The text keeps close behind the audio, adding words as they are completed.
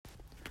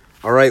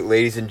All right,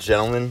 ladies and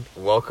gentlemen,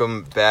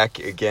 welcome back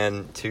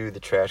again to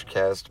the Trash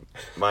Cast.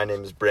 My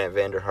name is Brant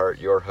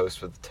Vanderhart, your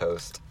host with the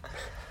toast.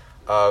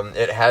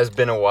 It has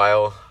been a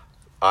while.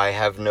 I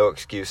have no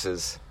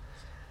excuses.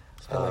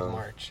 It's been like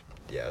March.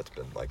 Yeah, it's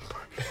been like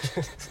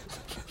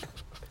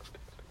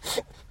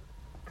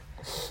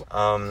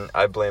March.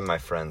 I blame my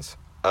friends.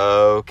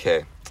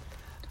 Okay.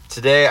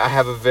 Today I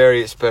have a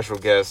very special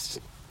guest,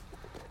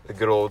 the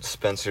good old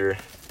Spenser.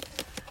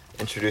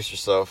 Introduce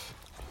yourself.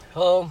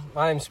 Hello,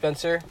 I'm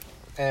Spenser,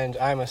 and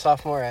I'm a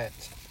sophomore at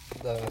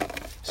the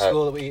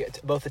school that we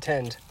both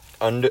attend.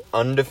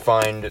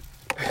 Undefined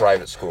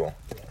private school.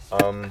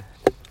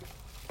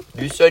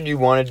 You said you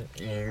wanted...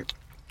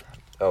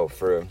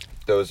 for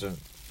those of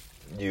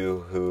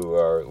you who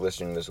are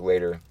listening to this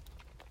later,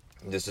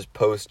 this is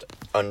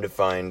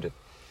post-undefined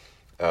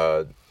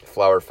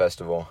flower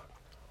festival.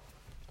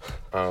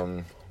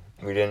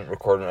 We didn't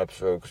record an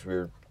episode because we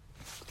were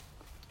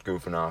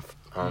goofing off.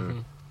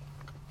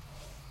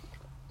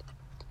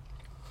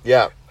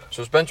 Yeah,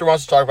 so Spenser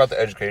wants to talk about the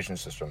education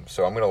system,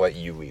 so I'm going to let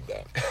you lead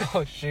that.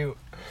 Oh, shoot.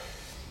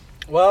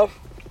 Well,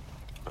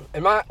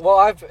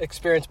 I've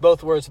experienced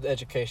both worlds of the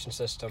education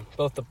system,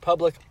 both the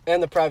public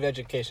and the private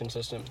education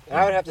system. And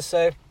I would have to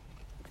say,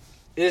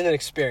 it is an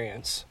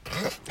experience,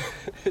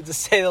 to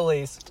say the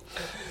least.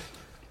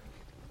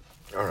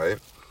 All right.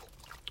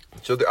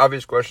 So the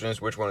obvious question is,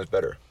 which one is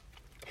better?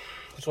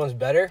 Which one's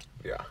better?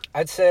 Yeah.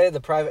 I'd say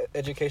the private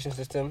education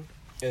system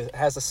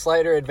has a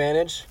slighter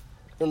advantage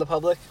than the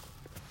public,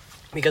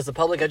 because the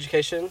public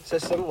education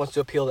system wants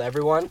to appeal to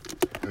everyone,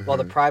 while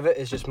the private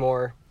is just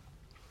more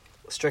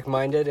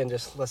strict-minded and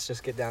let's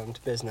just get down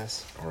to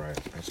business. All right,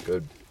 that's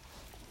good.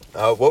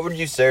 What would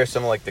you say are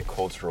some of like the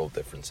cultural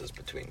differences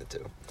between the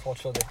two?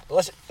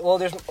 Well,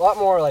 there's a lot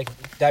more like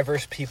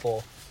diverse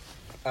people,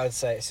 I would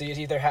say. So you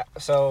either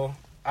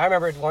I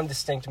remember one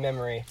distinct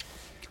memory.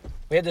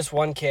 We had this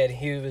one kid.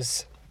 He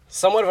was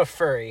somewhat of a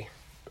furry.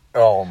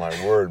 Oh my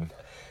word!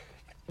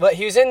 But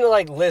he was into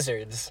like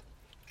lizards.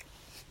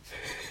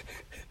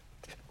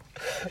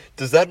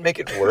 Does that make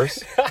it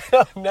worse? I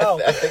don't know.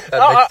 I think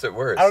that makes it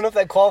worse. I don't know if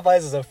that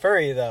qualifies as a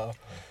furry, though.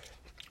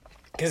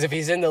 Because if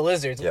he's into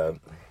lizards... Yeah,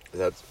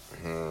 that's...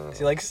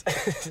 He likes...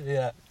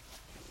 Yeah.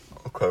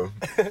 Okay.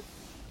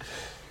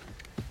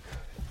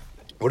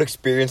 What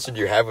experience did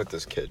you have with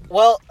this kid?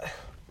 Well,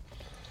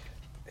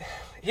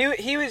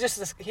 he was just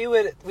this...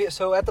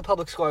 So at the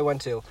public school I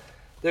went to,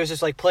 there was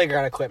just, like,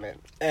 playground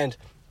equipment. And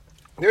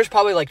there's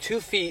probably, like,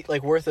 2 feet,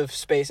 like, worth of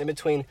space in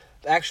between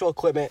the actual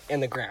equipment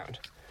and the ground.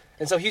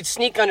 And so he'd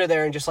sneak under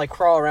there and just, like,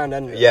 crawl around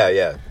under it.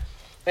 Yeah.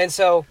 And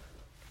so,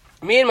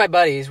 me and my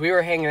buddies, we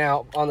were hanging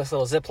out on this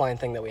little zip line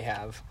thing that we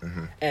have.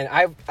 Mm-hmm. And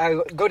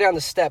I go down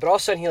the step, and all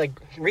of a sudden he, like,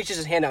 reaches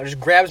his hand out and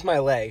just grabs my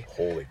leg.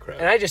 Holy crap.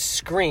 And I just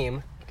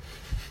scream.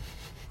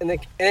 And then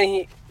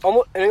he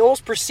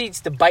almost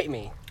proceeds to bite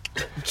me.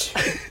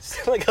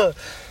 like a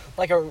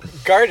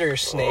garter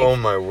snake. Oh,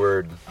 my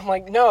word. I'm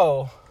like,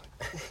 no.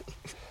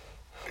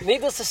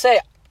 Needless to say,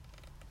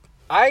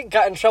 I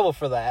got in trouble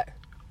for that.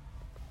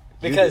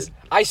 Because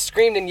I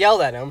screamed and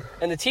yelled at him,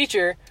 and the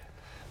teacher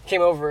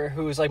came over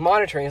who was, like,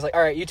 monitoring. He's like,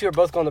 all right, you two are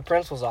both going to the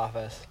principal's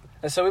office.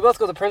 And so we both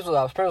go to the principal's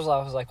office. Principal's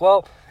office was like,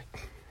 well,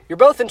 you're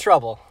both in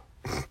trouble.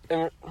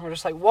 And we're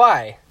just like,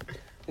 why?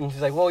 And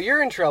he's like, well,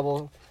 you're in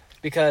trouble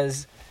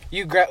because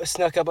you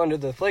snuck up under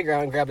the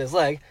playground and grabbed his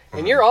leg,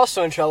 and you're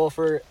also in trouble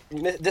for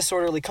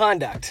disorderly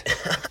conduct.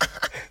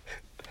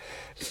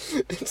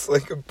 It's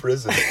like a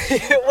prison.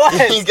 It was.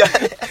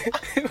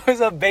 It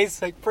was a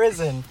basic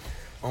prison.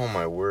 Oh,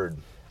 my word.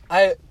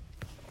 it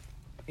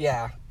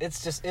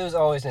was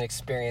always an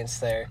experience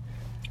there.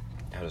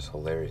 That is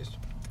hilarious.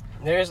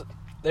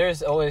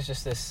 There's always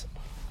just this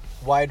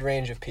wide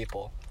range of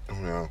people. Oh,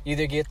 no. You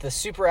either get the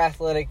super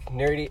athletic,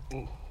 nerdy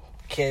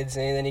kids,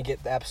 and then you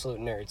get the absolute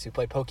nerds who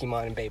play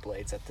Pokemon and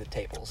Beyblades at the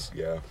tables.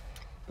 Yeah.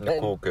 And the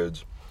cool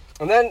kids.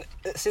 And then,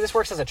 see, this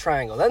works as a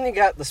triangle. Then you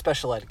got the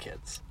special ed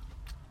kids.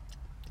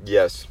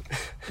 Yes.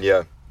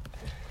 Yeah.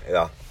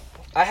 Yeah.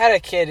 I had a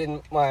kid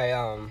in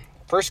my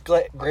first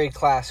grade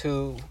class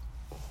who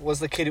was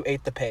the kid who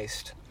ate the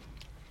paste.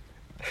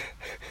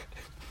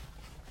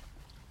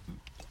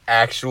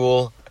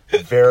 Actual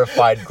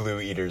verified glue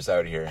eaters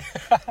out here.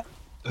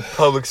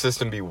 Public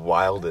system be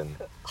wildin'.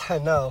 I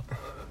know.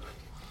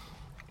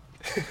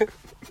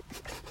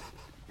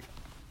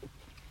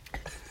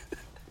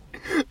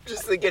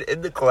 Just to get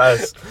into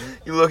class,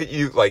 you look at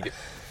you're like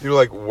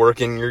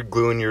working, you're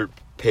gluing your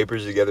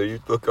papers together.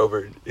 You look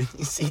over and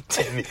you see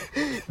Timmy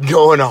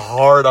going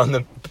hard on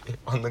the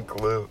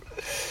glue.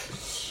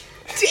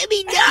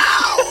 Timmy,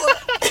 no!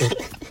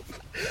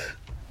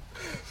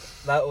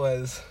 That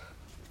was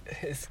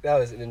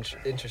an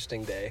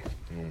interesting day.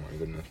 Oh my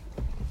goodness.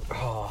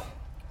 Oh.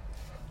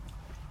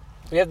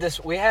 We had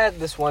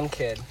this one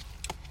kid.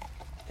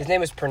 His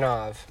name is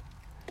Pranav.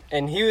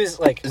 And he was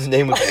like... His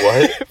name was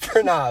what?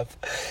 Pranav.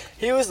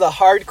 He was the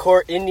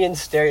hardcore Indian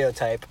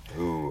stereotype.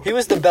 Ooh. He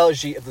was the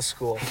Belgique of the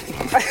school.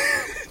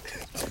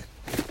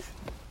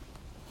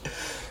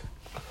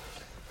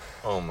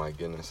 Oh my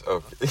goodness.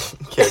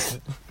 Okay.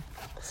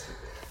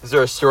 Is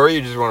there a story?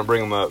 You just want to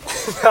bring him up?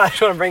 I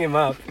just want to bring him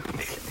up.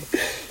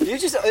 You're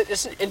just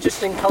an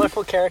interesting,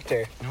 colorful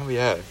character. Oh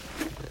yeah.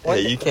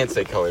 Hey, you can't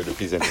say colored if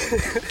he's in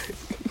it.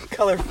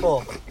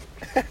 Colorful.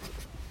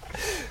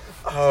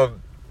 Oh,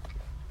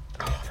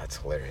 that's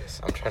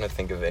hilarious. I'm trying to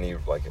think of any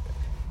like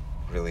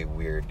really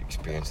weird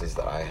experiences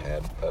that I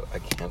had, but I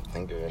can't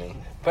think of any.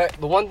 But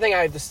the one thing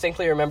I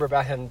distinctly remember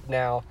about him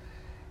now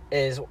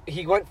is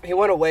he went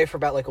away for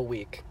about like a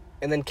week,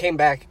 and then came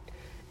back,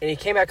 and he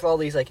came back with all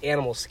these like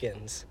animal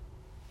skins.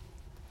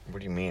 What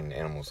do you mean,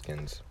 animal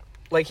skins?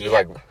 Like he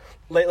had,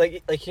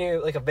 like you know,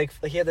 like a big,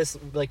 like he had this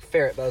like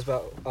ferret that was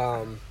about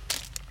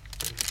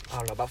I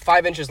don't know, about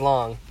 5 inches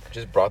long.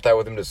 Just brought that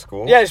with him to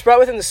school? Yeah, just brought it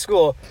with him to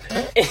school,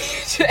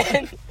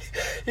 and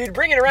he'd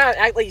bring it around, and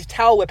act like he's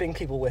towel whipping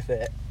people with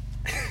it.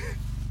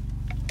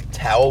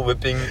 Towel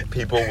whipping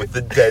people with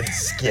the dead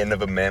skin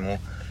of a mammal.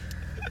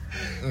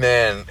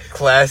 Man,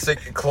 classic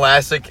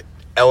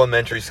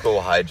elementary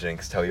school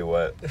hijinks, tell you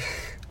what.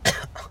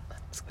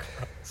 That's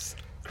gross.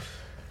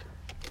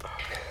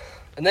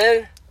 And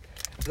then,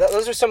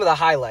 those are some of the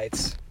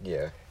highlights.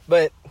 Yeah.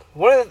 But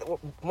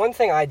one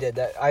thing I did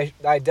that I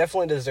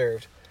definitely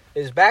deserved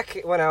is back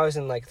when I was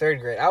in like 3rd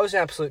grade, I was an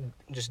absolute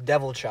just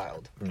devil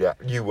child. Yeah,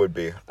 you would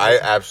be. I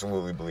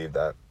absolutely believe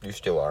that. You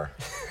still are.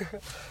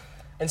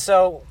 And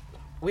so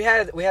we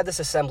had this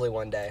assembly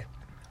one day,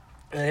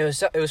 and it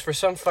was for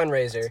some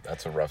fundraiser.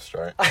 That's a rough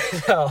start.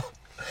 I know.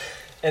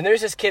 And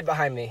there's this kid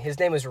behind me. His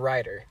name was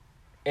Ryder,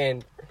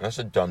 and that's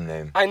a dumb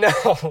name. I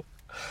know.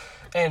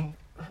 And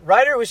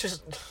Ryder was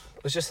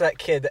just that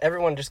kid that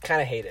everyone just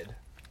kind of hated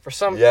for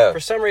some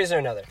reason or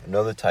another.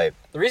 Know the type.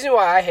 The reason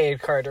why I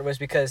hated Carter was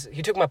because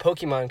he took my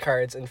Pokemon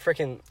cards and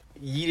frickin'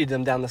 yeeted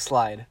them down the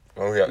slide.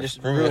 Oh yeah, just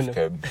screw ruined this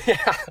them. kid.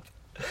 Yeah.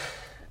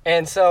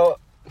 And so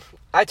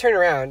I turn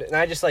around and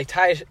I just like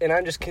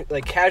I'm just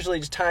like casually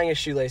just tying his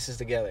shoelaces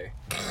together.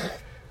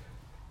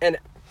 And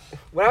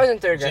when I was in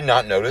 3rd grade, did you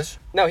not notice?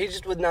 No, he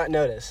just would not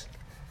notice.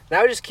 And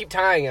I would just keep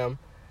tying him.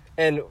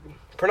 And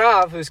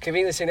Pranav, who's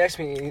conveniently sitting next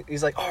to me,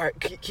 he's like, "All right,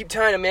 keep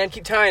tying him, man,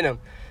 keep tying him."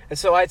 And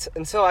so I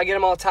get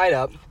him all tied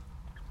up.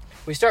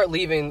 We start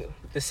leaving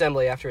the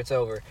assembly after it's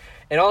over,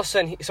 and all of a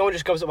sudden, someone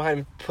just comes up behind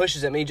him,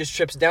 pushes him, and he just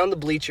trips down the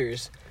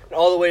bleachers and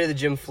all the way to the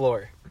gym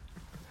floor.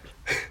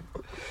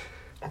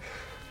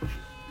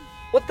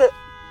 What the?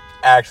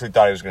 I actually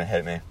thought he was gonna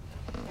hit me.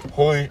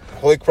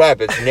 Holy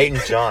crap! It's Nate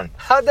and John.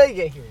 How'd they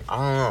get here? I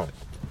don't know.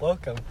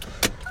 Welcome.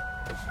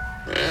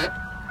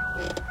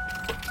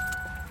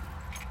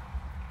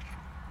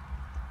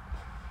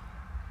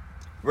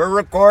 We're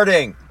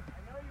recording.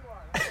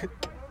 I know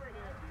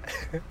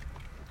you are.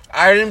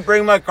 I didn't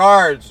bring my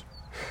cards.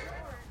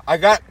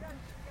 What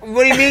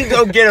do you mean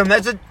go get them?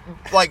 That's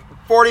like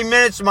 40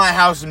 minutes to my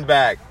house and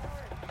back.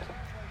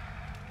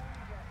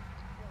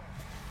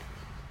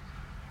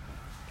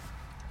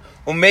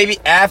 Well, maybe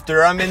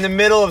after. I'm in the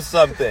middle of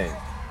something.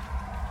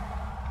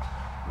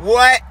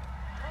 What?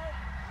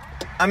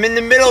 I'm in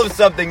the middle of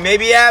something.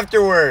 Maybe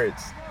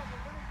afterwards.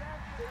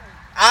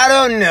 I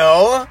don't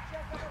know.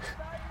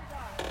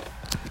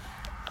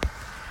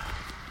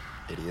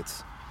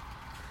 Idiots.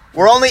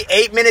 We're only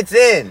 8 minutes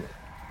in.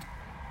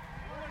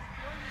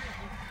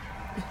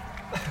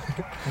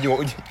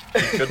 You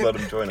could let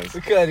him join us.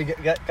 We could.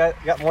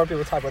 Got more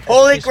people talking about that.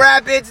 Holy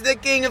crap, it's the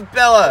King of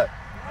Bella.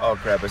 Oh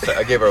crap,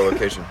 I gave our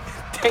location.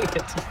 Dang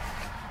it.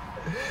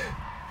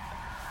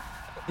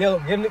 Yo,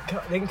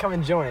 they can come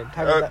and join.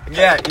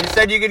 Yeah, you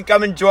said you could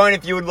come and join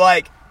if you would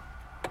like.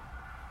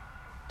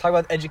 Talk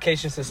about the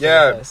education system.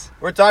 Yeah, with us.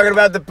 we're talking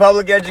about the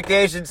public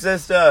education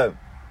system.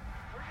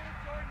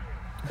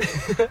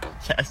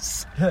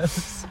 Yes.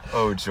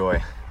 Oh,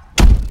 joy.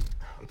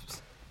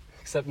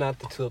 Except not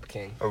the Tulip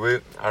King. Are we?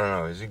 I don't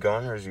know. Is he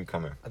gone or is he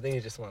coming? I think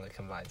he just wanted to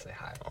come by and say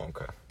hi. Oh,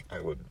 okay. I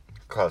would.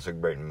 Classic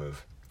Brayton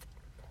move.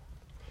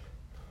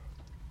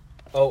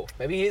 Oh,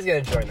 maybe he's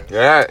gonna join us.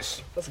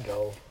 Yes. Let's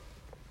go.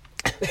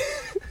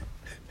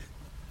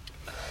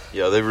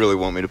 Yeah, they really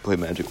want me to play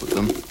Magic with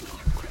them.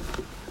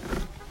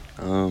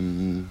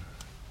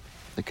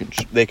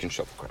 They can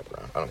shuffle crap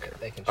around. I don't care.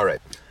 They can. All right.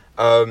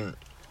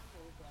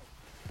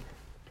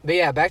 But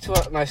yeah, back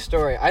to my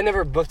story. I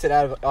never booked it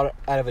out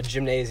of a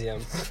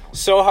gymnasium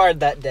so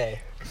hard that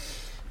day.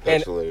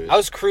 And I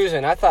was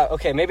cruising. I thought,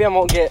 okay, maybe I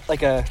won't get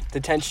like a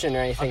detention or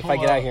anything if I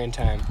get out here in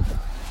time.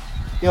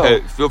 Yo.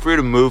 Hey, feel free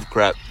to move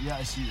crap. Yeah,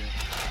 I see that.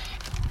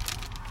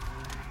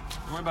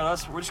 Don't worry about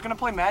us. We're just gonna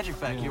play Magic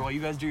back here while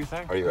you guys do your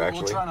thing. Are you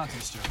actually? We'll try not to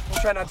disturb.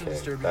 We'll try not to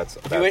disturb you. That's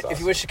If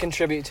you wish to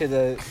contribute to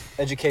the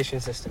education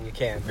system, you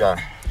can.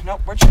 Yeah. No,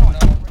 we're chilling.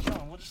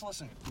 We'll just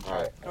listen. All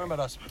right. Don't worry about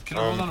us. Can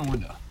I roll down a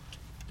window?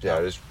 Yeah,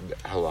 it is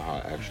hella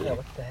hot, actually. Yeah,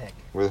 what the heck?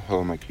 Where the hell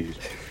are my keys?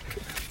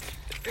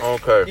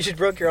 Okay. You should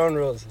broke your own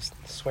rules of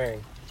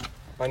swearing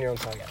on your own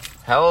podcast.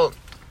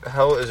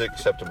 Hell is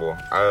acceptable.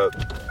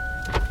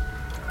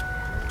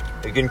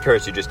 You can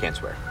curse, you just can't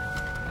swear.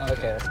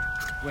 Okay.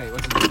 Wait,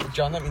 what's it?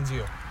 John, that means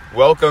you.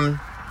 Welcome,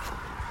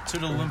 To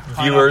the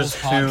viewers,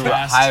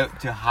 podcast.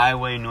 to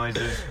Highway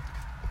Noises.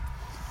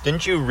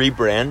 Didn't you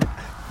rebrand?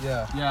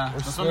 Yeah,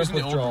 that's what I'm using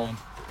the old one.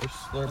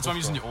 That's why I'm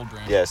using the old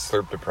brand. Yeah,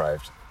 slurp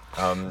deprived.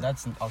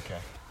 That's okay.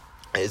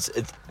 It's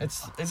Is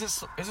it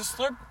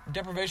slurp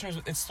deprivation?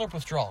 Or it's slurp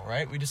withdrawal,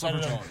 right? We decided.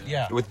 withdrawal.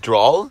 Yeah.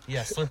 Withdrawal?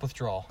 Yeah, slurp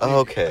withdrawal. Oh,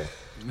 okay.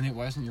 Nate,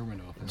 why isn't your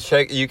window open?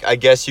 I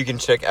guess you can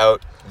check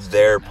out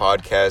their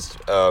podcast,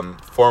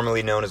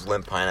 formerly known as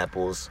Limp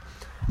Pineapples.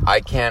 I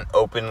can't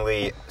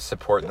openly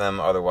support them,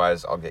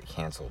 otherwise I'll get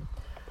canceled.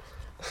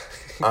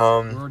 We're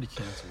already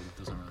canceled. It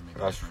doesn't really make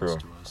That's a true.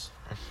 difference to us.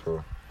 That's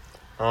true.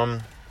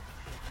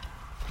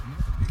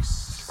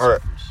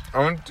 Alright, I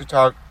want to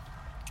talk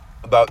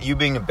about you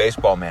being a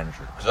baseball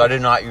manager, because I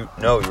did not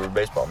know you were a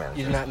baseball manager.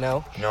 You did not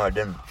know? No, I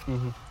didn't.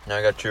 Mm-hmm. Now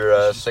I got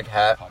your sick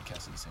hat.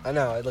 I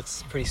know, it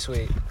looks pretty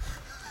sweet.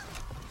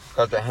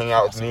 Got to hang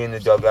out with me in the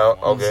dugout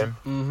all game.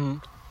 Mm-hmm.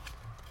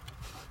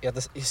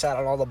 You sat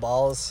on all the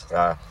balls.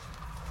 Yeah.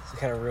 So it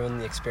kind of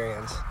ruined the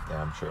experience.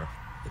 Yeah, I'm sure.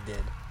 It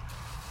did.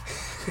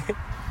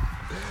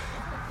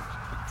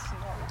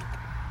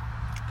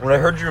 When I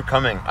heard you were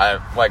coming, I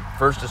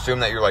first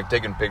assumed that you're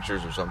taking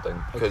pictures or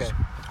something, because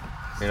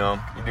Okay.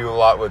 you do a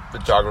lot with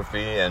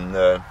photography and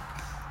the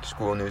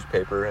school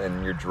newspaper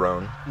and your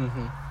drone.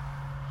 Mm-hmm.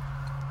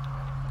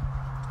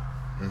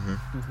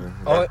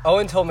 Yeah.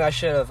 Owen told me I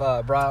should have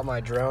brought out my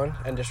drone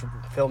and just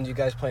filmed you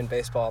guys playing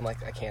baseball. I'm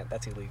like, I can't.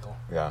 That's illegal.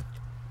 Yeah.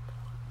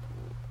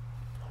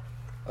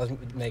 I was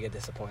mega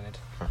disappointed.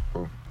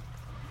 Cool.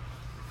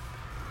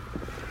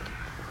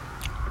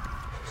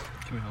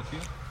 Can we help you?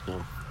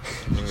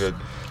 I'm good.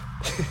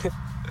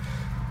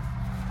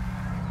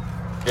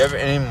 Do you have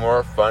any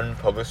more fun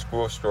public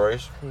school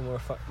stories? Any more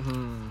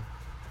fun?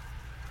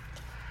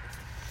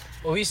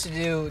 What we used to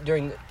do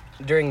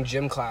during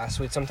gym class,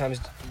 we'd sometimes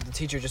the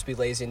teacher would just be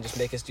lazy and just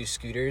make us do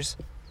scooters.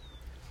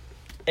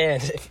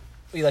 And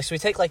we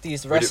take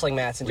these wrestling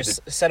mats and just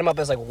set them up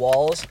as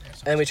walls,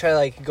 and we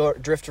try to go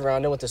drift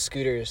around them with the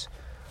scooters.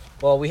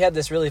 Well, we had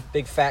this really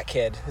big fat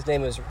kid. His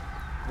name was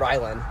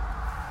Rylan.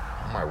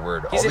 Oh my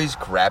word! All these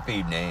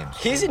crappy names.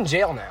 He's in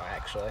jail now,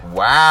 actually.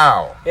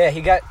 Wow. Yeah,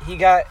 he got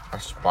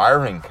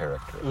aspiring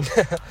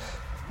character.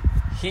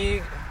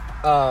 He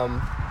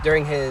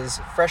during his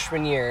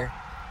freshman year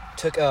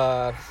took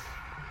a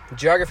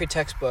geography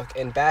textbook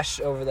and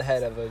bashed over the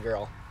head of a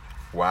girl.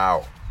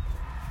 Wow.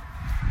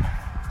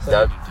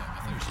 So,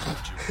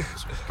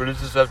 What does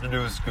this have to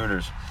do with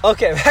scooters?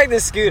 Okay, back to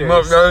scooters.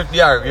 No,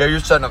 yeah, you're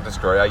setting up the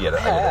story. I get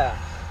it. Yeah.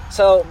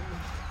 So,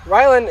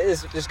 Rylan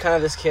is just kind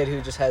of this kid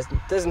who just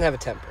doesn't have a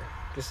temper.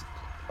 Just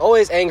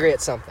always angry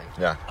at something.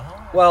 Yeah.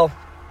 Well,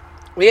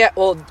 we have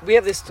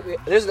this.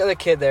 There's another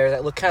kid there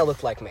that kind of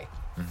looked like me,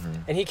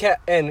 Mm-hmm.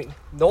 and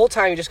the whole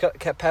time he just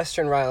kept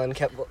pestering Rylan,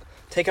 kept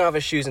taking off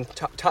his shoes and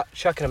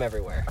chucking them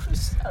everywhere.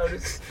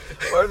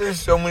 Why are there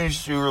so many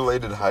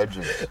shoe-related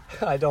hijinks?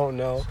 I don't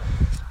know.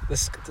 The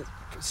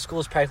school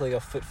is practically a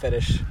foot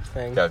fetish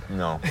thing.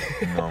 No,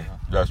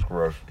 that's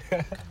gross.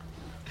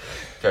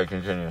 Okay,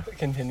 continue.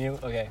 Continue.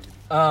 Okay.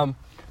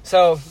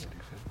 So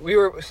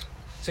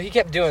he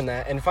kept doing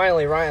that, and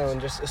finally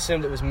Rylan just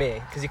assumed it was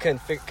me because he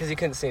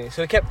couldn't see me.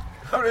 So he kept.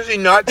 How does he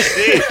not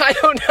see? I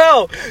don't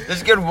know.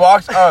 This kid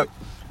walks up,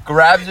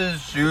 grabs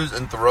his shoes,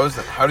 and throws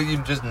them. How do you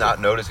just not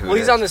notice who it is? Well,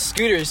 he's on the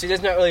scooter, so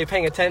he's not really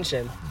paying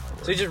attention.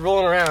 So he's just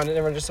rolling around, and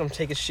everyone just wants to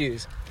take his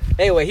shoes.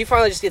 Anyway, he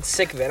finally just gets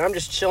sick of it. I'm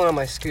just chilling on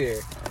my scooter.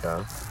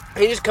 Yeah.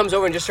 And he just comes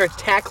over and just starts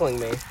tackling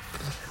me,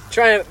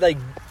 trying to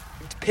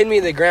pin me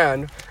to the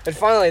ground. And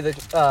finally,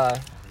 the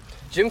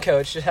gym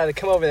coach just had to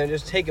come over there and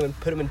just take him and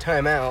put him in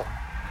timeout.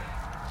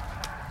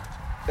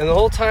 And the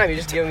whole time, he's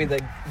just giving me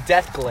the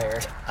death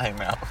glare.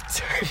 I'm out.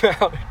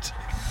 Timeout.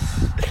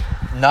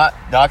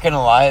 Not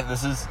gonna lie,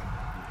 this is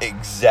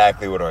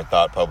exactly what I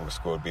thought public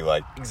school would be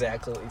like.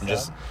 Exactly what you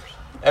Just thought.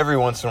 every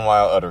once in a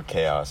while, utter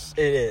chaos.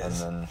 It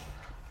is. And then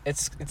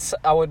It's.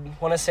 I would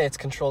want to say it's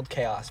controlled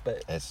chaos,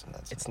 but it's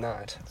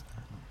not.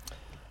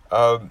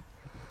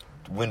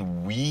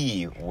 When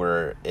we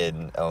were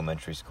in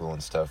elementary school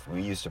and stuff,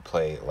 we used to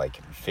play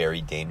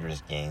very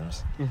dangerous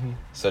games,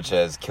 such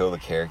as kill the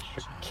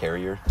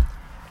carrier,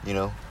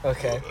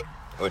 Okay.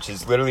 which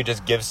is literally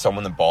just give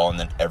someone the ball and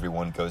then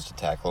everyone goes to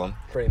tackle him,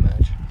 Pretty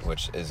much.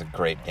 which is a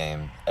great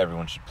game.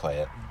 Everyone should play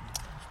it.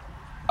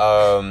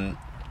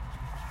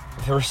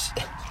 There was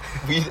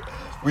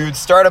we would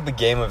start up a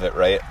game of it,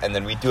 right, and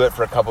then we'd do it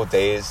for a couple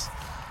days,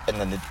 and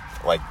then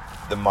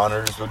the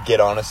monitors would get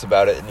on us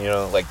about it, and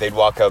they'd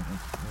walk up.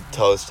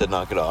 Tell us to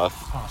knock it off.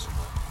 Possible.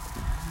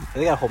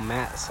 They got a whole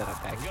mat set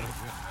up back there.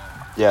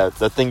 Yeah,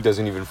 that thing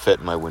doesn't even fit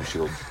in my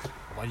windshield.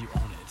 Why do you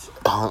own it?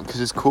 Because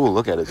it's cool.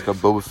 Look at it. It's got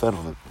Boba Fett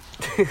on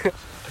it.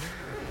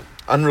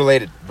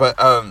 Unrelated, but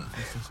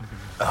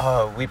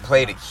we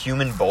played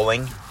human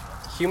bowling.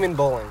 Human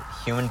bowling.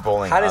 Human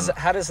bowling. How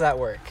does that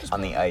work?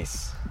 On the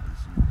ice.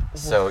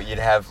 So we'd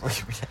have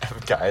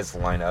guys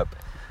line up,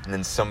 and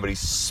then somebody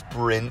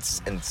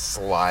sprints and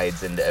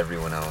slides into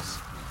everyone else.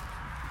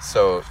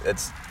 So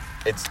it's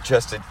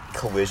just a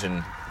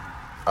collision.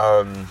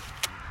 I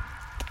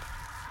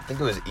think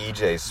it was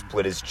EJ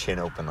split his chin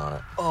open on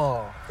it.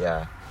 Oh.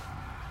 Yeah.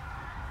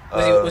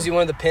 Was he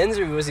one of the pins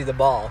or was he the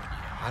ball?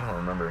 I don't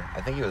remember.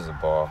 I think it was a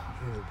ball.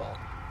 He was the ball.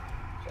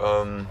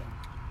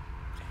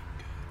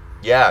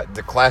 Yeah,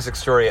 the classic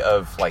story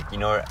of, like, you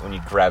know when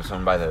you grab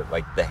someone by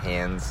the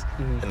hands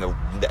and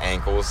the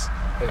ankles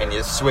and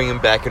you swing them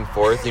back and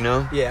forth, you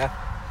know? Yeah.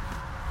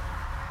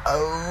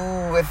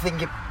 Oh,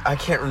 I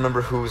can't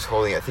remember who was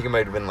holding it. I think it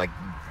might have been, like,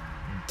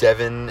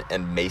 Devin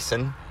and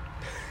Mason.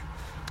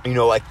 You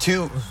know, like,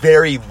 two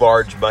very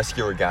large,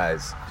 muscular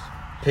guys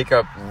pick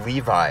up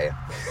Levi,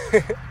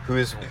 who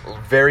is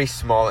very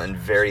small and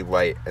very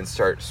light, and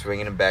start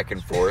swinging him back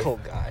and forth. Oh,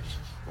 gosh.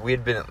 We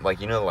had been,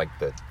 like, you know, like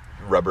the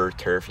rubber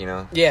turf, you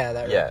know? Yeah,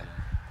 that. Yeah.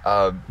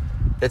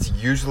 That's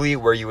usually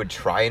where you would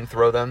try and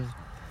throw them.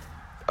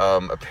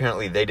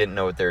 Apparently they didn't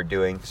know what they were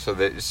doing, so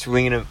they're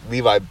swinging him,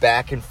 Levi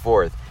back and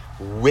forth,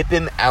 whip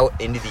him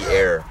out into the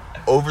air,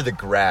 over the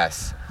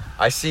grass.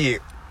 I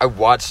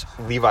watched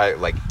Levi,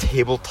 like,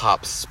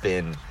 tabletop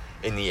spin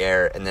in the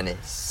air, and then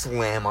it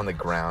slam on the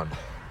ground.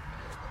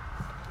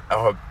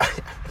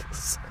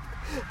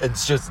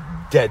 It's just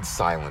dead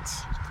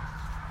silence.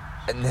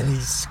 And then he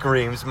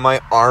screams, "My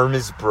arm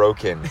is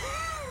broken."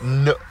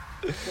 No.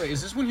 Wait,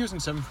 is this when he was in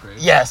 7th grade?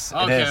 Yes,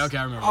 Okay, it is. okay,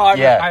 I remember. Oh, I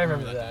Yeah.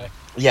 remember that.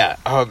 Yeah,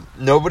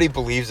 nobody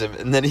believes him.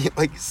 And then he,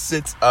 like,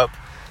 sits up,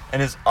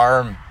 and his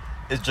arm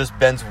just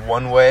bends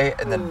one way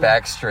and then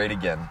back straight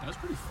again. That was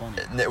pretty funny.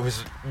 And it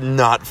was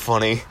not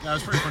funny. Yeah, it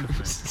was pretty funny to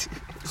think.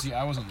 See,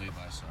 I wasn't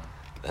Levi, so...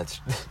 That's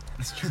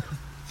true.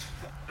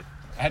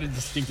 I had a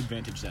distinct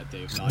advantage that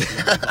day of not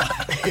being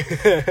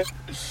Levi.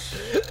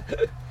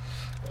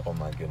 Oh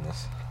my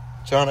goodness.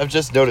 John, I've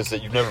just noticed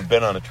that you've never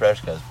been on a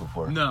trash cast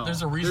before. No.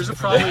 There's a reason There's a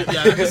for probably, that.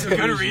 Yeah, there's a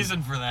good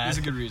reason for that. There's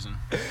a good reason.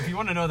 If you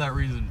want to know that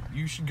reason,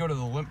 you should go to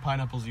the Limp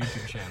Pineapples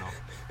YouTube channel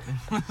and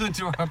listen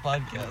to our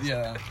podcast.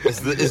 Yeah.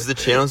 Is the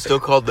channel still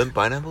called Limp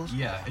Pineapples?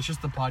 Yeah, it's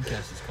just the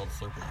podcast is called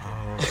Slurping.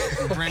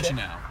 We're branching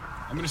out.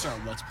 I'm going to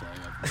start a Let's Play.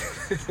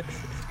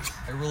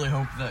 I really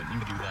hope that you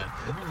do that.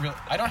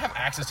 I don't have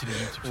access to the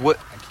YouTube channel. What-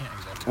 I can't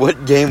exactly.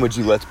 What game would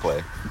you let's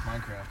play?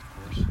 Minecraft,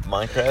 of course. It's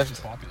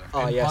Minecraft? popular.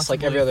 Oh, And yes, like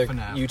possibly every other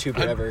FNAF. YouTuber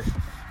ever.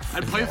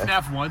 I'd play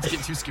FNAF once,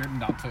 get too scared and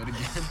not play it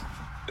again.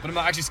 But I'm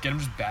not actually scared, I'm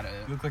just bad at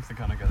it. You look like the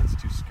kind of guy that's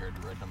too scared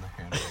to ride down the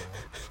handrail.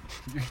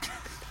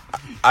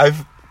 I've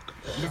You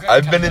look like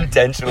I've the been kind of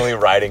intentionally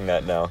writing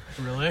that now.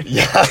 Really?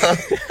 Yeah.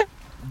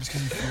 just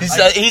 'cause you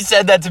feel He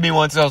said that to me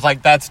once, and I was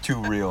like, "That's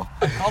too real."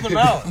 I called him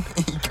out.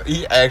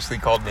 He actually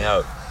called me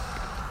out.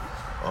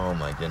 Oh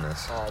my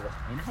goodness. Oh, I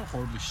wonder how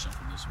horribly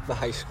shuffled this the was.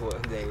 high school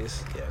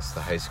days. Yes,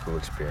 the high school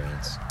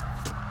experience.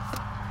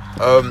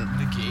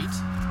 The gate?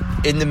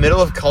 In the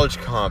middle of college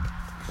comp,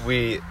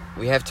 we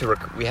had to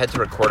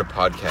record a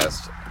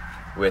podcast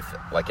with,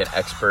 like, an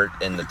expert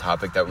in the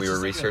topic that we were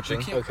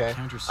researching. Okay.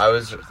 I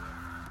was-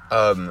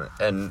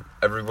 And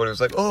everybody was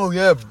like, "Oh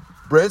yeah,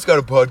 Brand's got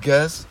a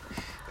podcast,"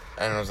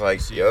 and I was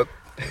like, "Yep,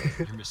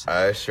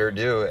 I sure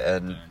do."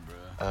 And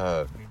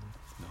the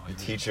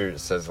teacher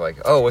says, like,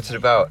 "Oh, what's it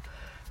about?"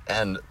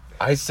 And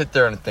I sit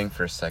there and think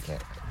for a second,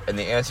 and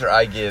the answer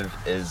I give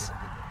is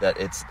that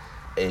it's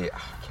a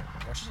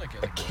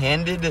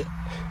candid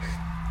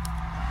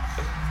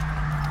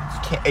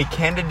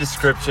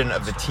description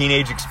of the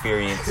teenage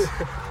experience,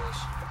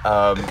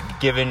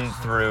 given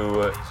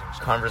through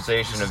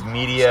conversation of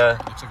media,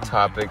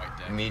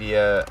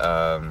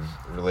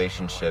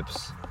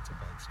 relationships,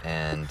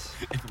 and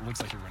If it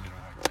looks like you're running a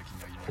white deck, you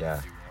know you yeah,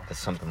 don't do well. it's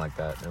something like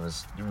that. It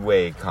was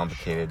way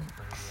complicated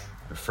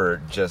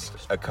for just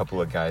a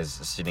couple of guys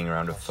sitting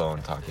around a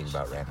phone talking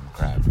about random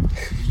crap.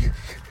 You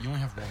only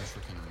have one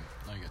freaking...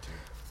 Now you get two.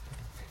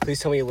 Please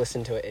tell me you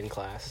listened to it in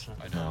class.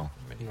 I No. know.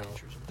 No.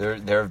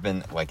 There have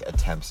been, like,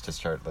 attempts to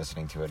start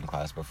listening to it in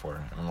class before,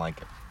 and I'm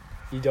like,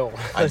 You don't.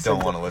 I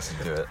don't want to listen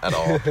to it at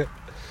all.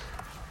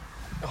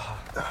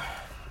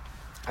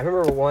 I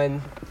remember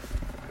one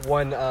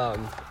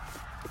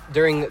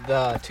during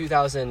the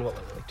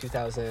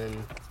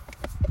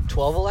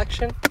 2012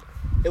 election.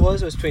 It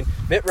was between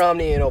Mitt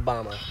Romney and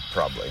Obama.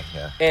 Probably,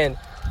 yeah. And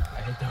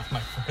I hit that with my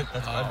foot.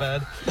 That's my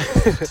bad.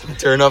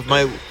 Turn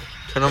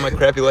on my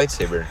crappy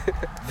lightsaber.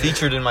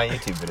 Featured in my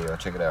YouTube video.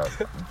 Check it out.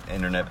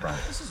 Internet Brian.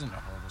 This isn't a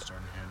horrible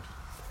starting hand.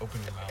 Open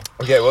your mouth.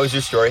 Okay, what was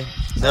your story?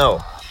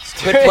 No.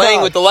 Quit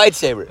playing with the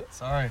lightsaber.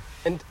 Sorry.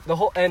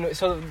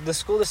 so the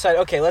school decided,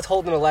 okay, let's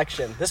hold an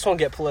election. This won't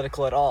get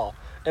political at all.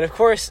 And of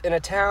course, in a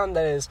town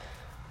that is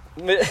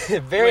very Wait,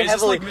 is heavily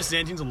this like Miss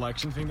Santine's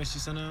election thing that she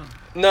sent out?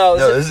 no,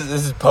 No, this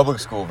is public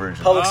school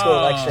version. public school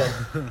Oh.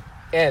 election,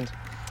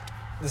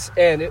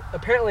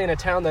 apparently in a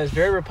town that is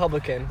very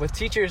Republican with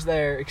teachers that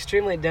are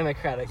extremely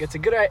Democratic. It's a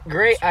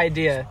great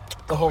idea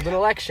to hold an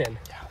election.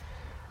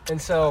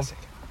 And so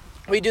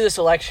we do this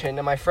election,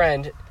 and my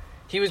friend,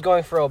 he was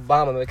going for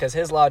Obama because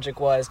his logic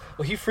was,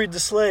 well, he freed the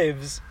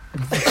slaves.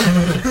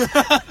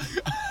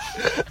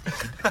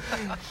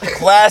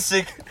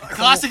 Classic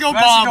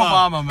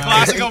Obama, man.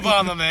 Classic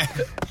Obama, man.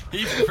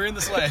 He freed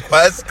the slave.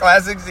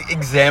 classic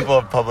example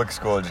of public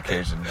school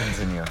education.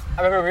 Continue.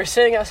 I remember we were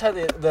sitting outside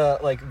the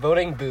like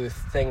voting booth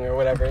thing or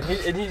whatever,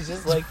 and he's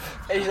just like,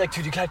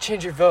 dude, you gotta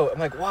change your vote. I'm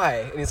like, why?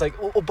 And he's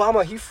like, well,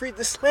 Obama, he freed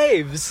the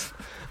slaves.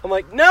 I'm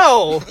like,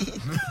 no.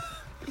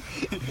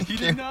 He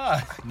did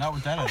not. Not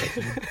with that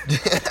attitude.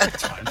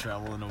 Time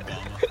travel in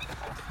Obama.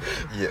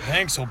 Yeah.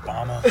 Thanks,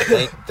 Obama.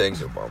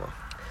 Thanks, Obama.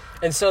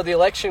 And so the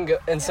election,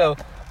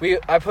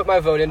 I put my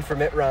vote in for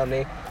Mitt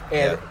Romney,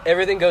 and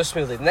everything goes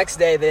smoothly. The next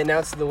day, they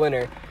announced the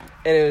winner,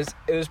 and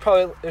it was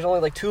probably there's only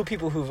like 2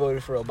 people who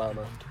voted for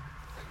Obama.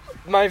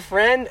 My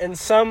friend and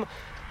some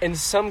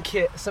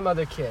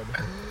other kid.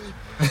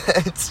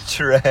 It's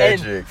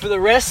tragic. And for the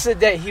rest of the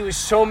day, he was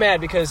so mad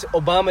because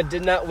Obama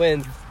did not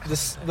win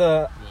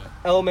the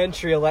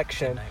elementary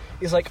election.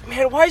 He's like,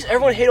 man, why does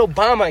everyone hate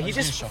Obama? He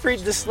just freed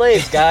the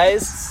slaves,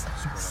 guys.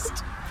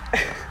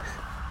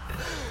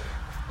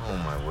 Oh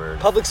my word.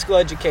 Public school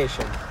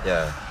education.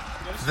 Yeah.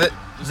 This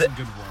is a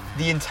good one.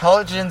 The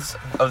intelligence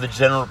of the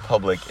general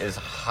public is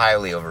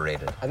highly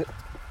overrated.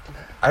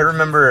 I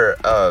remember,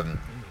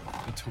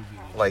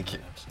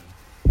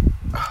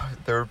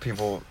 there were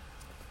people.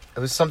 It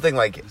was something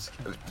like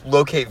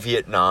locate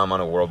Vietnam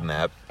on a world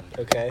map.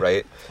 Okay.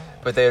 Right?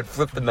 But they had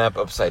flipped the map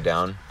upside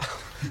down.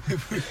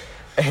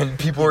 And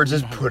people were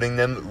just putting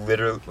them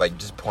literally, like,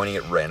 just pointing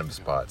at random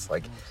spots.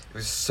 Like, it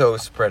was so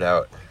spread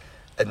out.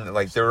 And,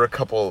 like, there were a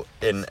couple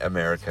in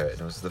America,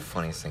 and it was the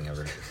funniest thing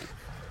ever.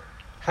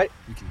 Oh,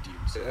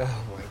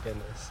 my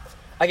goodness.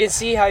 I can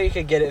see how you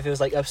could get it if it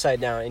was, like, upside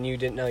down and you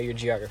didn't know your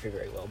geography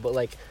very well. But,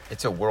 like...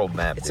 It's a world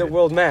map, It's a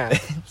world map.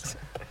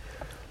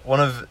 One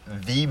of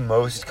the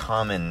most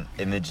common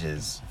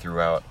images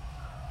throughout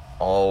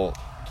all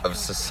of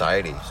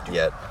society,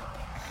 yet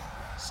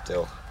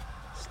still.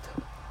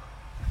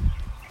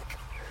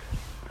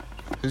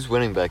 Who's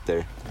winning back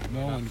there?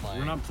 No one.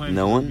 We're not playing.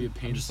 No one?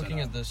 I'm just looking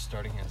at the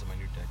starting hands of my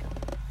new deck.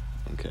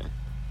 Okay.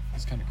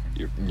 It's kind of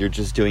cringy. You're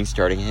just doing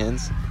starting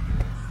hands?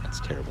 That's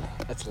terrible.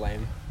 That's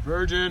lame.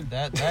 Virgin.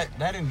 That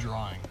in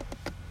drawing.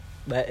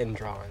 That in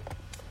drawing.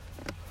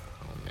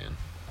 Oh man.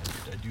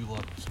 I do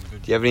love some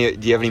good. Do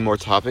you have any more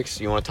topics?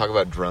 You want to talk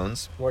about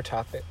drones? More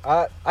topic.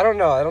 I don't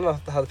know. I don't know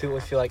how the people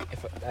would feel like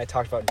if I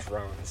talked about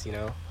drones, you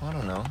know? I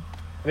don't know.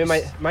 I mean,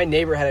 my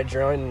neighbor had a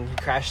drone and he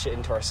crashed it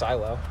into our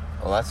silo.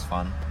 Well, that's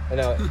fun. I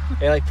know.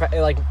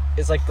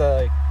 It's like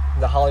the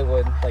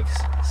Hollywood like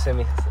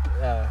semi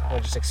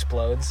it just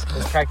explodes.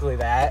 It's practically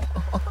that,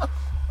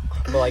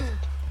 but like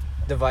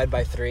divide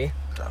by 3.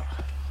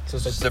 So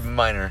it's Just like a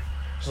minor.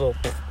 just a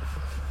little.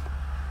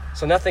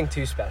 So nothing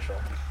too special.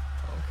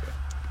 Okay.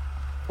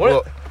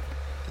 What?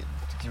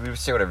 You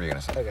say whatever you're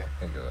gonna say. Okay.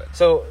 Go ahead.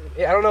 So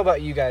I don't know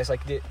about you guys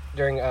like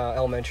during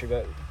elementary,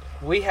 but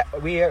we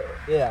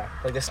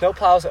like the snow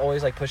plows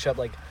always like push up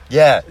like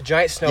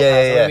giant snow plows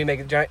and then we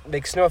make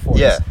big snow forts.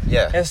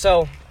 Yeah. And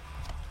so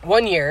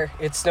one year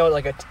it snowed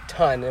like a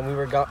ton and we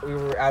were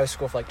out of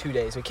school for like 2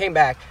 days. We came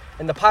back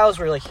and the piles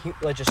were like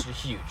just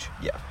huge.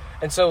 Yeah.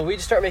 And so we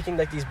just start making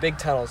like these big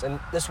tunnels, and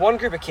this one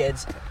group of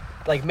kids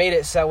like made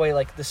it so that way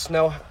like the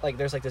snow, like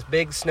there's like this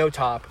big snow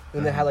top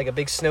and they had like a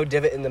big snow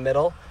divot in the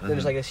middle and then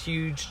there's like this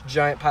huge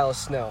giant pile of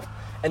snow.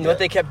 And what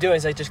they kept doing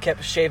is they just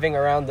kept shaving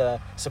around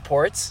the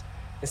supports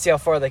and see how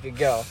far they could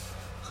go.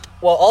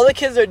 Well, all the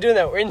kids that were doing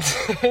that were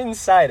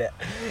inside it.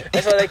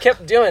 And so they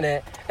kept doing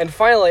it, and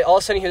finally, all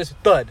of a sudden, you hear this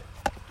thud.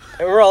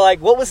 And we're all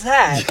like, what was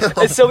that?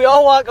 And so we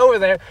all walk over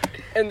there,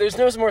 and there's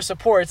no more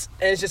supports,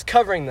 and it's just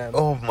covering them.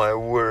 Oh, my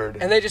word.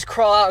 And they just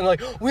crawl out and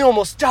like, we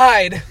almost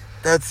died.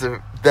 That's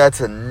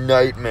a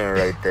nightmare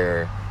right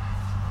there.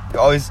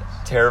 You're always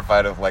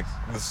terrified of, like,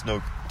 the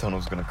snow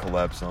tunnel's gonna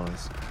collapse on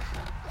us.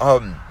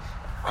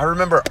 I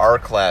remember our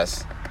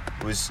class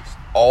was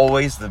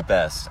always the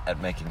best at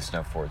making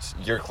snow forts.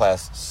 Your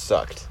class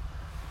sucked.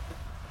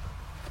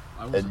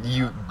 I'm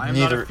neither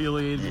not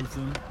affiliated with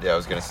them. Yeah, I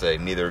was gonna say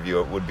neither of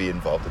you would be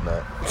involved in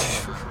that.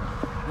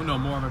 Well, no,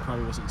 more of I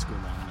probably wasn't in school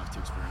long enough to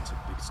experience a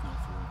big snow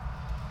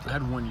fort. I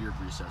had 1 year of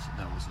recess.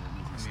 That was it.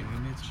 We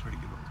made some pretty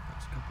good ones the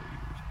past couple of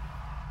years.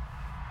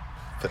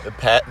 But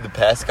the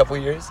past couple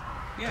years?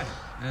 Yeah,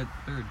 at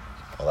third.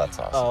 Oh, that's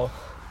awesome. Oh.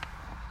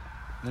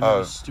 Then there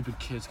was stupid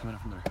kids coming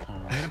up from their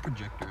home. We had a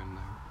projector in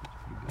there.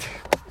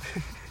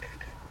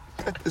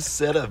 The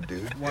setup,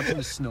 dude. Watching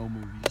the snow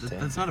movies.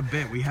 That's not a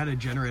bit. We had a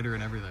generator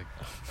and everything.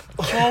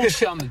 Oh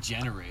shit on the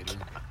generator.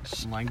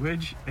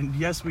 Language? And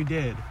yes, we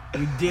did.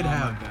 We did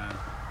have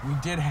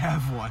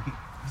one.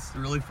 It's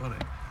really funny.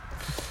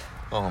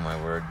 Oh my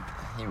word,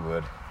 he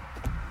would.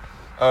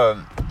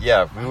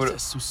 Yeah, we Why would. is that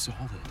so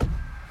solid?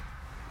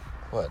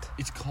 What?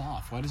 It's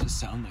cloth. Why does it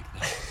sound like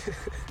that?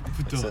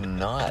 It's a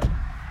knot.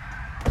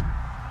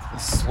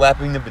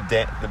 Slapping the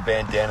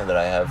bandana that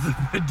I have.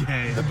 The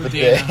bidet. The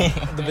bidet.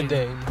 The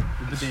bidet.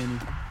 The Danny.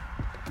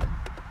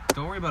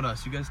 Don't worry about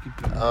us. You guys keep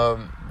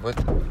going.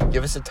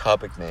 Give us a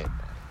topic, Nate.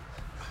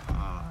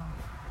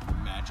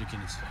 Magic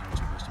and its how it's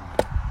supposed to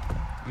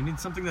work. We need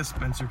something that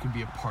Spenser can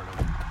be a part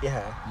of.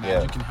 Yeah.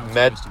 Magic and how it's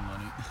supposed to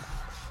run it.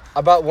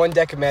 I bought 1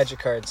 deck of magic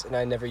cards and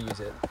I never use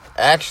it.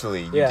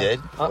 Actually, you Yeah. did?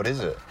 What is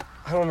it?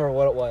 I don't remember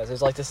what it was. It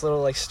was like this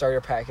little like starter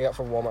pack I got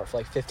from Walmart for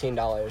like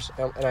 $15,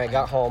 and I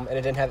got home and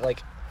it didn't have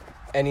like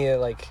any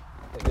of like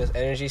this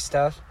energy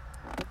stuff.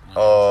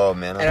 Oh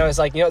man. And I was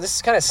like,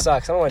 this kind of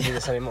sucks. I don't want to do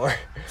this anymore.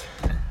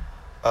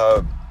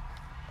 Land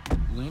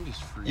is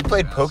free. You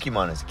played guys.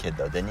 Pokemon as a kid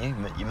though, didn't you?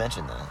 You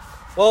mentioned that.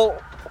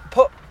 Well,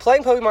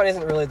 playing Pokemon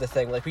isn't really the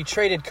thing. Like, we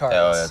traded cards.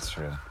 Oh, that's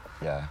true.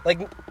 Yeah. Like,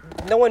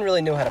 no one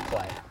really knew how to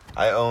play.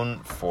 I own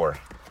 4.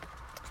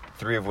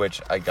 3 of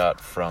which I got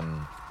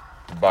from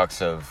a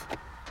box of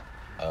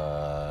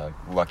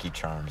Lucky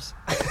Charms.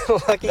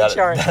 Lucky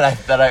Charms.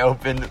 That I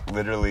opened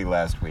literally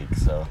last week.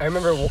 So I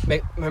remember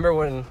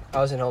when I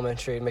was in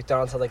elementary,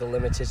 McDonald's had like a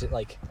limited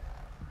like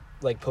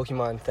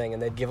Pokemon thing,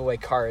 and they'd give away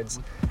cards.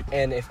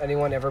 And if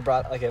anyone ever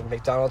brought like a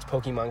McDonald's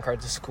Pokemon card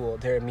to school,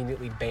 they're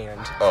immediately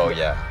banned. Oh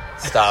yeah.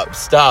 Stop.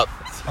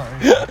 Sorry.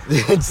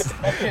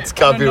 it's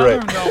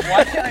copyright. No,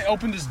 why can't I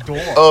open this door?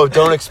 Oh,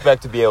 don't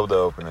expect to be able to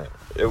open it.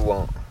 It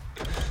won't.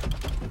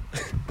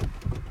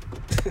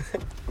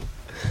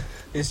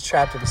 He's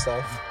trapped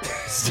himself.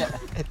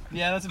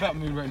 Yeah, that's about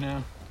mood right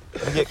now.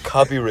 I get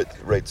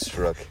copyright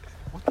struck.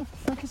 What the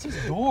fuck is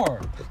this door?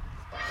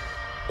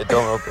 It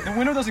don't open. The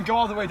window doesn't go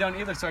all the way down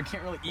either, so I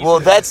can't really eat Well,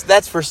 it.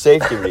 that's for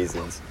safety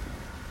reasons.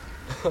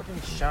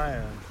 Freaking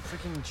child.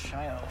 Freaking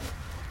child.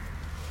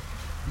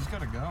 He's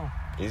gotta go.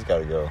 He's got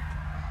to go.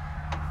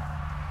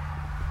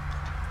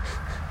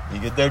 You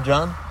good there,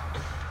 John?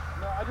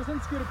 No, I just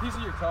didn't scoot a piece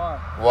of your car.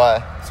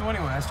 Why? So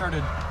anyway, I started.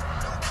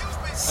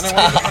 And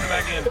I wanted to put it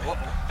back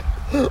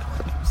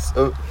in.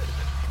 So,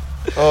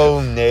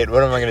 oh, Nate,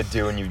 what am I gonna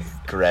do when you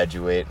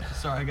graduate?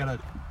 Sorry, I gotta.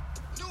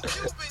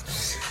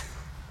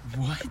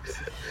 What?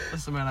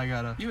 Listen, man, I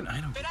gotta. Even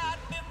I don't get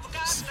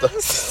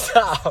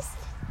Stop.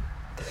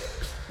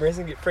 We're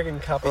gonna get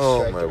freaking copy Oh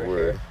strike my over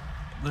word! here.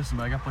 Listen,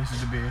 man, I got places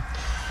to be.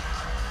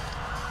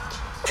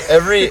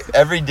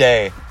 Every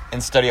day in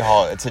study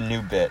hall, it's a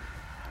new bit.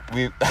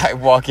 I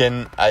walk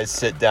in, I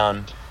sit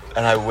down,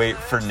 and I wait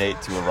for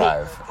Nate to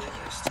arrive.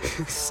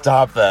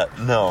 Stop that!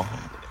 No,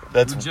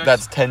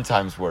 that's 10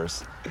 times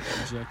worse.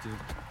 rejected.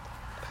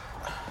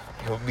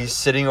 He'll be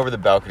sitting over the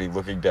balcony,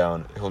 looking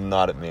down. He'll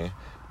nod at me,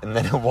 and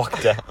then he'll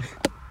walk down.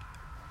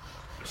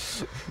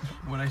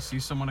 When I see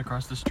someone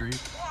across the street.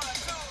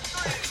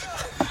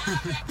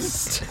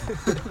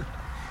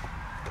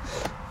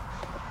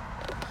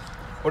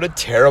 What a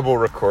terrible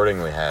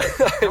recording we had.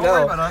 Don't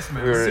worry about us,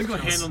 man. We were-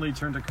 Single-handedly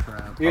turned to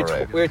crap. We were,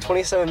 Alright. we were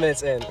 27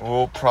 minutes in.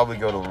 We'll probably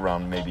go to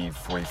around maybe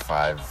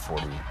 45,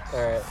 40.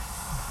 Alright.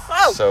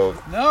 So,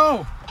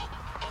 No!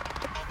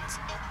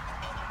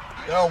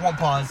 Oh, one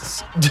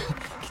pause.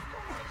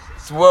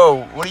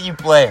 whoa, what are you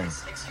playing?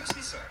 Excuse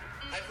me, sir.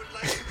 I would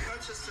like to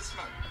purchase this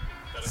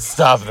mug.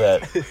 Stop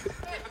that. But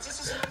this is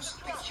supposed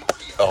to be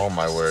cute. Oh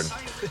my word.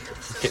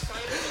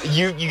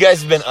 You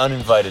guys have been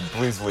uninvited.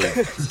 Please leave.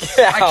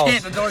 Get I out.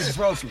 can't, the door's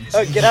broken.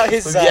 Oh, get out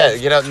his side. Yeah,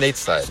 get out Nate's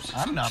side.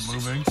 I'm not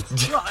moving.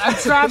 I'm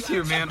trapped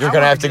here, man. You're I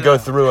gonna wanna have to get go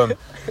out. through him.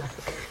 You're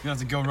gonna have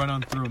to go right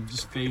on through him.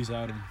 Just phase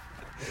out him.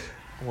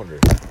 I wonder.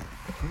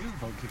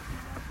 Vote kick.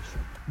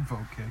 Vote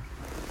kick.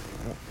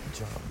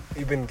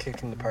 You've been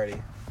kicked in the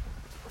party.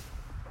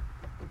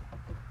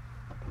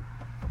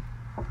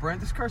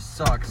 Brent, this car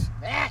sucks.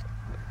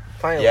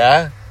 Finally.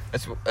 Yeah?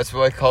 That's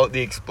why I call it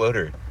the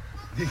exploder.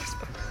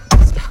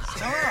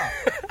 Stop!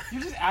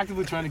 You're just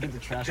actively trying to get the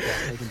trash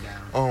can taken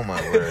down. Oh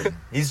my word.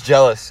 He's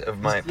jealous of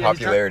my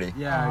popularity.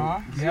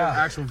 Yeah, Yeah. yeah.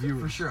 Actual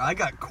viewers. For sure. I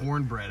got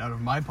cornbread out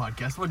of my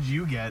podcast. What'd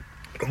you get?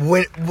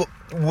 What?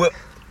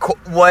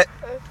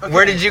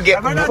 Where did you get?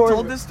 Have I not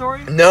told this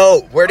story?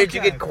 No. Where did you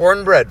Okay. get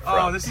cornbread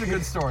from? Oh, this is a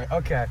good story.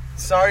 Okay.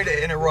 Sorry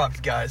to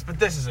interrupt, guys, but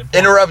this is important.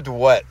 Interrupt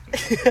what?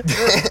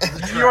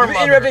 Your You've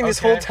been interrupting this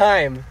whole okay?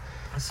 time.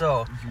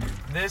 So,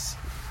 this.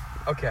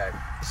 Okay.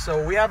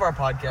 So we have our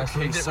podcast.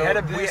 Okay,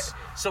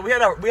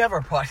 we have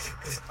our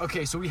podcast.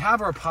 Okay, so we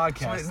have our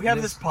podcast. So we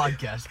have this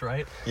podcast,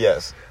 right?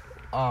 Yes.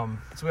 So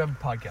we have a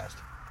podcast,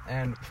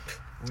 and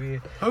we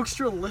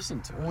Hoekstra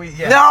listened to it.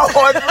 yeah. No,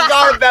 I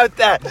forgot about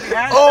that.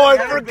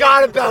 I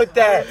forgot about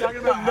that. Talking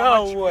about how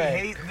No much way.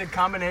 we hate the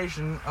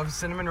combination of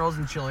cinnamon rolls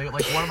and chili,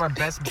 like one of our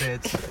best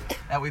bits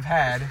that we've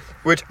had.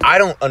 Which I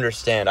don't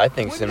understand. I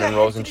think cinnamon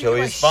rolls and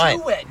chili is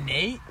fine. Wet,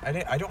 Nate.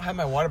 I don't have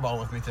my water bottle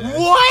with me today.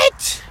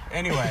 What?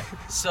 Anyway,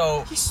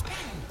 so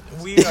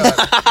we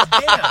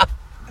yeah.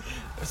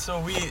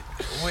 So we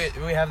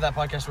have that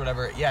podcast or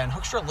whatever. Yeah, and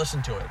Hoekstra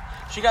listened to it.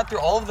 She got through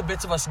all of the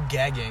bits of us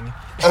gagging,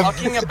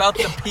 talking about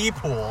the pee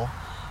pool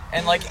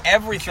and like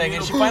everything,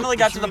 and she finally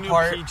got to the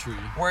part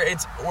where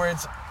it's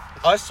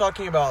us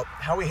talking about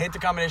how we hate the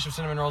combination of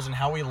cinnamon rolls and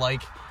how we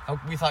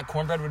thought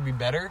cornbread would be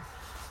better.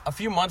 A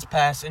few months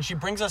passed, and she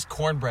brings us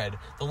cornbread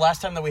the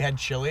last time that we had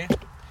chili.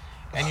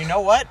 And you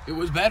know what? It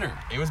was better.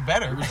 It was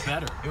better. It was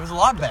better. It was a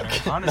lot better,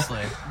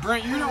 honestly.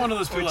 Brent, you're not one of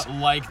those people that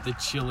like the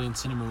chili and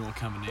cinnamon roll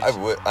combination.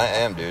 I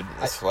am, dude.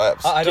 It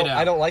slaps. I Get don't. out.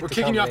 I don't like. We're the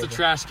kicking you off the combination.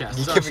 trash cast.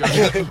 It's our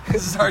show.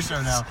 This is our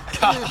show now.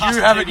 God,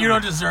 You have it. You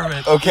don't deserve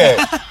it. Okay,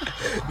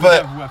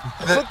 but have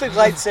weapons. Put the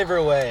lightsaber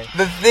away.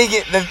 the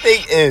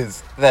thing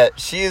is that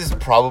she is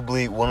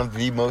probably one of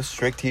the most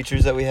strict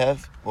teachers that we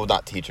have. Well,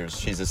 not teachers.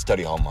 She's a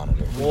study hall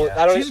monitor. Well,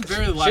 I don't. She's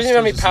very She doesn't even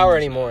have any lactose power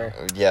intolerant.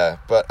 anymore. Yeah,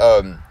 but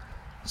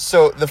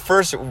so the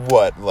first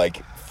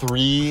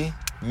 3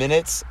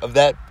 minutes of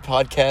that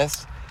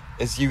podcast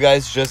is you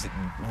guys just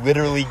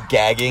literally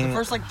gagging. The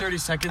first like 30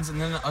 seconds, and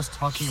then us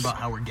talking about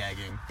how we're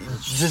gagging.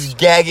 Just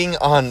gagging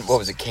on, what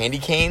was it, candy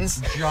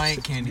canes?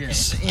 Giant candy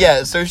canes.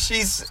 Yeah, so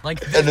she's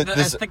Like and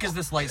as thick as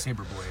this lightsaber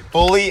blade.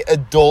 fully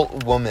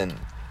adult woman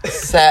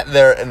sat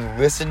there and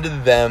listened to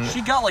them.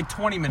 She got like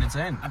 20 minutes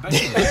in. I bet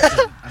she liked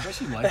it. I bet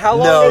she liked How it.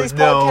 long No, are these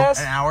no. podcasts?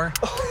 An hour.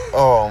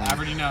 Oh, I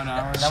already know an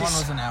hour. That one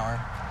was an hour.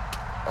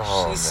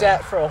 oh She man.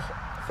 sat for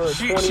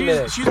 20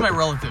 minutes. She's my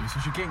relative, so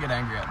she can't get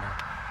angry at me.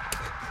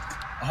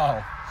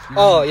 Oh.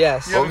 Oh,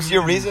 yes. What was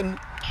your reason?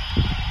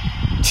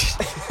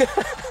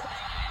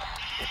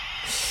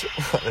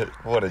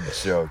 what a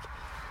joke.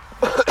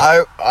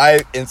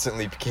 I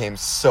instantly became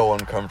so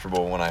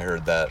uncomfortable when I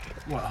heard that.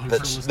 What? who That,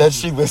 listened that to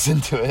she it?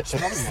 listened to it. She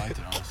probably liked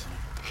it, honestly.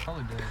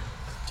 Probably did.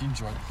 She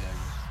enjoyed the gag.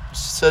 She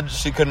said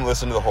she couldn't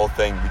listen to the whole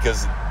thing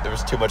because there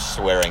was too much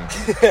swearing.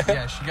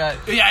 Yeah, she got.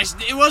 Yeah,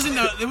 it wasn't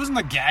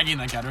the gagging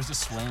that got her. It was the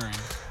swearing.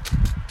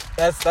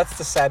 That's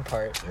the sad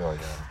part. Oh yeah.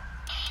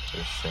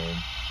 What a shame.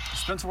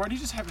 Spencer, why do you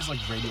just have his like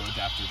radio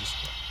adapter just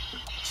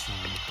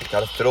chilling?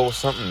 Gotta fiddle with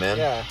something, man.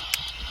 Yeah.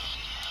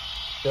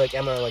 You're like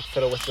Emma, like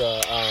fiddle with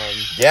the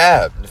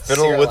Yeah,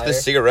 fiddle Cigarette with the lighter.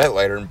 cigarette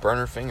lighter and burn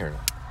her finger.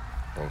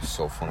 That was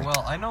so funny.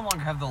 Well, I no longer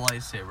have the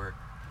lightsaber,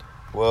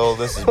 Well,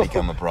 this has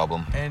become a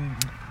problem. and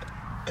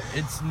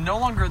it's no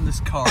longer in this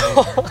car.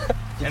 either.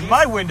 And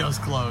my window's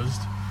closed.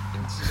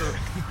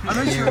 I'm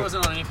not sure it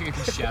wasn't on anything I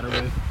could shatter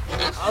with.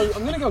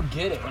 I'm gonna go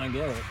get it when I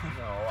get it.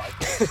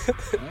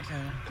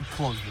 Okay.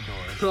 Close the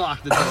door.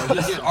 Lock the door.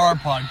 This is our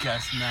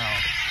podcast now.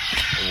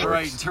 All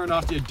right, turn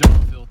off the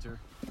adult filter.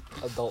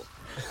 adult.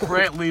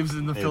 Grant leaves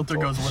and the filter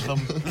goes with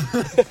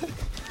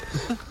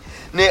him.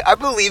 Nate, I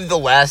believe the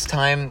last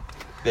time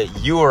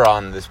that you were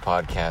on this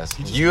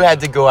podcast, you had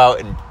to go out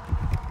and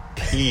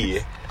pee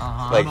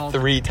like Multiple-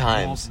 3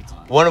 times. multiple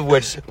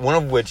times. One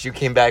of which you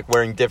came back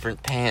wearing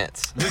different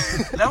pants.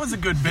 That was a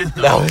good bit,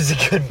 though. That was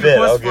a good bit. It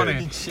was Okay. funny.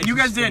 And you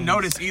guys didn't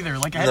notice either.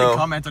 Like, I had No. to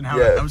comment on how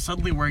Yeah. I was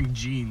suddenly wearing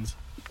jeans.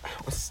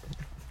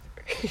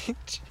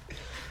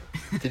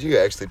 Did you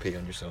actually pee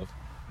on yourself?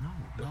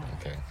 No.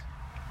 Okay.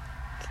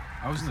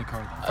 I was in the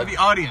car though. For the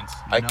audience.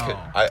 I no.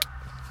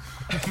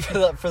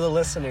 could. for the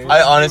listeners.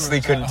 I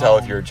honestly couldn't tell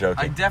if you were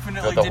joking. I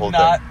definitely The did whole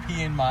not thing.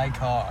 pee in my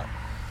car.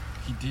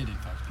 He did in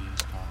fact be in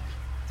his car.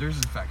 There's,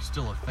 in fact,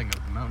 still a thing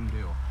of Mountain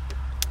Dew.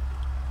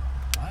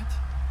 What?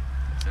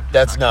 Except it's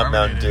That's not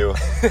Mountain Dew.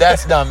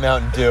 That's not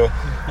Mountain Dew.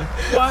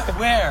 What?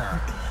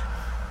 Where?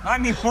 Not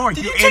anymore,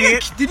 Did you you,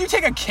 idiot. did you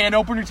take a can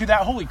opener to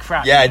that? Holy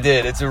crap! Yeah, I man.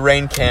 did. It's a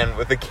rain can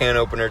with a can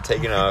opener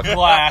taken off.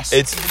 Glass.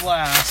 It's-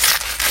 glass.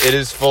 It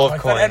is full I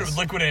of thought I had coins.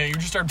 liquid in it. You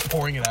just started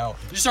pouring it out.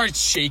 You started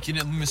shaking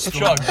it and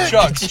Chug,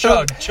 chug,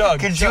 chug, chug.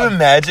 Could you chug.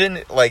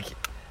 imagine, like,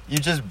 you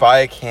just buy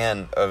a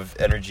can of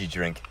energy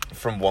drink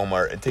from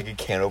Walmart and take a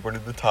can opener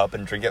to the top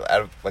and drink it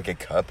out of, like, a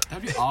cup?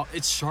 That'd be all.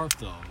 It's sharp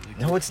though. Like,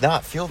 No, it's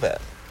not. Feel that.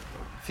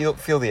 Feel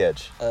the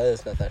edge.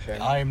 It's not that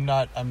sharp. I'm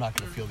not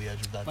gonna feel the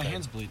edge of that my thing.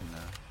 hand's bleeding now.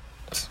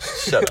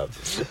 Shut up.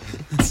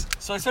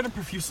 So I started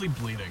profusely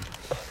bleeding.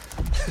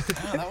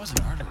 Oh, that was an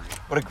artery.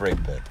 What a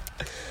great bit.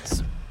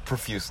 It's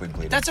profusely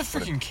bleeding. That's a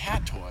freaking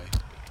cat toy.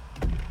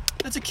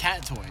 That's a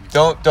cat toy.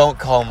 Don't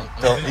call him.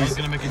 Don't. I was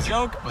gonna make a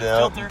joke, but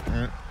No,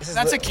 filter.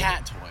 That's a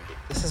cat toy.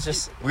 This is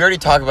just We already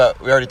talked about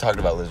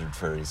lizard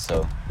furries,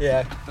 so.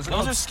 yeah. Those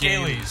Those are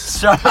scalies.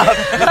 Shut up.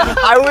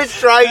 I was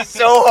trying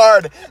so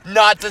hard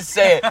not to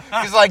say it.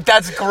 Because, like,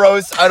 that's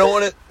gross. I don't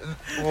want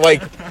to,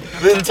 like,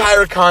 the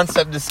entire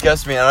concept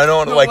disgusts me. And I don't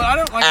want to, No, like, but I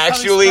don't like how they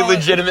actually spell it.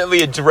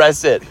 legitimately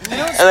address it. They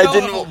don't And spell I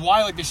didn't. it with a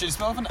Y like they should. They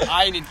spell it with an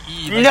I and an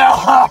E. Like, No!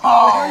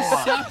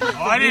 Oh,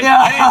 I didn't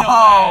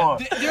know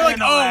that. They're like,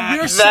 oh,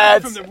 we're separate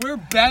That's- from them. We're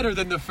better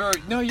than the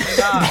furry. No, you're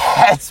not.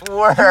 That's All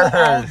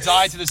worse.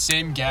 die to the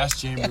same gas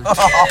chamber.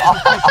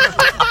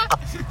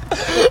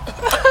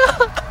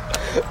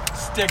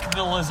 Stick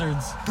the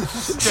lizards.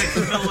 Stick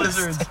the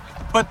lizards.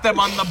 Put them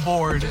on the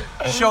board.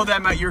 Show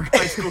them at your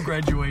high school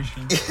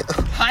graduation.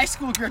 High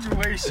school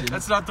graduation.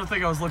 That's not the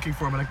thing I was looking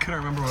for, but I couldn't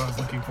remember what I was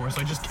looking for,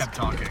 so I just kept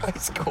talking. High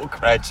school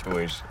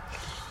graduation.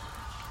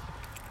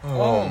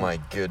 Oh my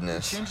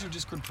goodness. Change your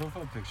Discord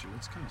profile picture.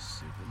 That's kind of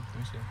stupid.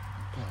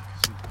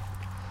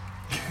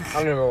 I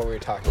don't remember what we were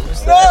talking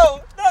about.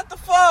 No, not the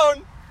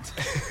phone.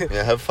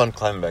 Yeah, have fun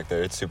climbing back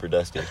there. It's super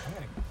dusty.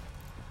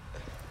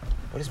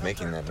 What is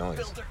making that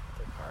noise?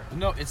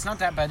 No, it's not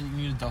that bad. You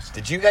need a dust.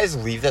 Did you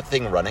guys leave that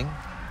thing running?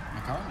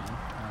 My car?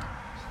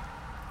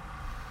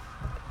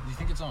 Do you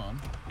think it's on?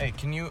 Hey,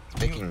 can you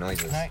Making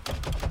noises. Can I-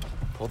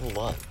 Pull the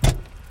lot.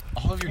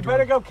 All of your You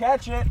better go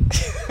catch it.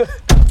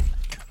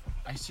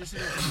 I seriously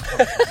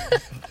don't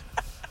think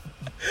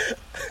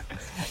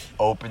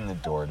Open the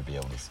door to be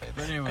able to say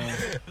But that. anyway,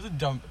 It was a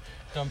dumb.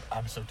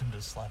 I'm so tempted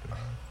to slap it.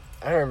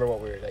 I don't remember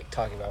what we were like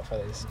talking about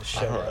before this I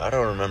show. don't, I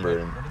don't remember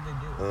What did they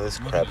do? when this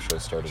crap show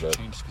started up.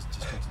 changed because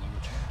Discord's logo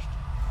changed.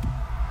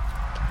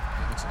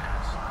 It looks an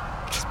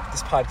ass.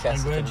 This podcast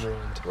has Language. been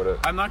ruined. What a,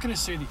 I'm not gonna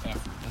say the F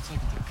word. That's like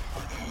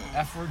the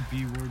F word,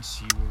 B word,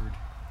 C word.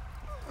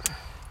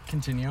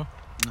 Continue.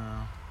 No.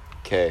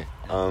 okay,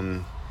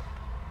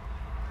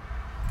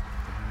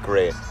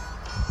 great.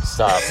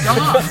 Stop.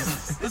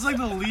 It's like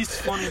the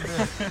least funny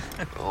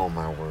bit. Oh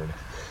my word.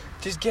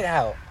 Just get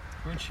out.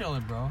 We're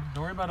chilling, bro.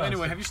 Don't worry about us.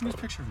 Anyway, have you seen this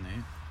picture of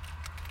Nate?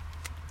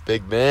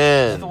 Big Is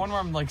man. that the one where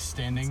I'm like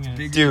standing and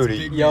big- Dude,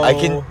 big- Yo. I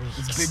can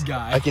It's a big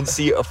guy. I can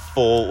see a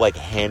full like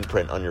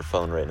handprint on your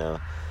phone right now.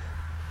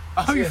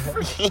 Oh, you're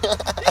freaking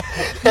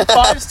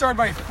 5-starred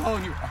my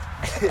phone. You.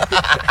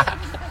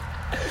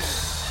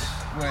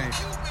 Wait.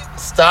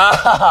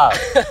 Stop.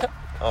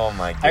 Oh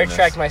my I goodness.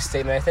 retract my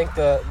statement. I think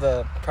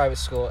the private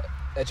school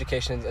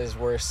education is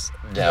worse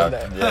Yeah,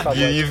 than the yeah.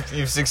 public.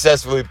 You've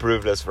successfully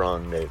proved us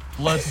wrong, Nate.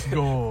 let's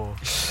go.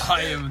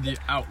 I am the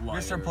outlier. We're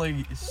gonna start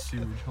playing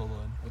Suge. Hold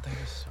on. What the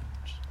heck is so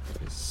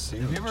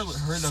much? Have you ever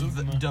heard of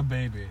the Da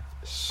Baby?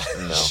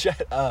 No.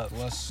 Shut up.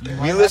 Less. You We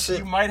might have- listen-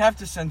 You might have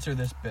to censor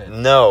this bit.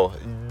 No.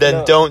 Then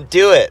No. don't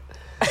do it.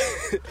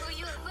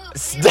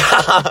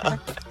 Stop.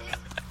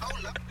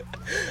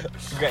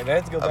 Great, now I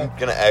have to go I'm back.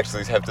 gonna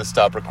actually have to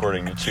stop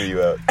recording to chew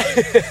you out.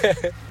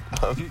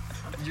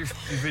 Your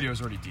video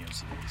is already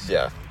DMCA.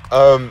 Yeah.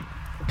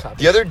 Copy.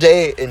 The other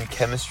day in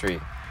chemistry,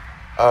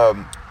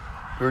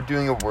 we were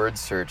doing a word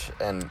search,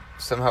 and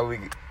somehow we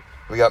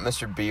got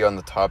Mr. B on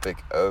the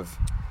topic of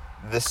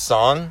this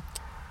song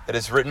that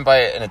is written by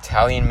an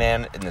Italian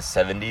man in the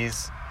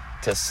 70s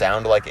to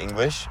sound like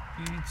English.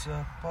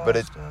 Pizza, But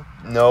it- pasta.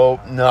 No,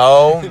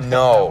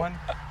 That one?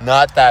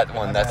 not that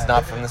one. My That's bad.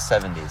 not from the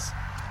 70s.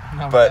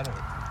 No, But that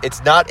one.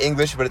 it's not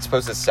English, but it's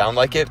supposed to sound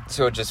like it,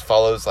 so it just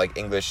follows like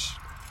English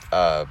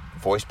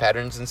voice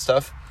patterns and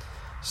stuff.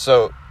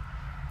 So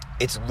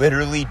it's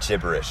literally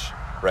gibberish,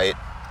 right?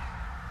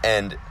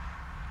 And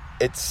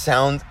it's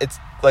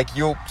like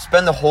you'll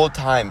spend the whole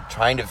time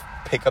trying to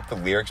pick up the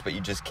lyrics, but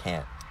you just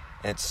can't.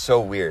 And it's so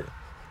weird.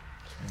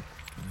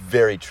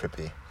 Very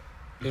trippy.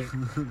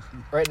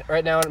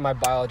 Right now in my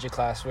biology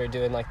class, we're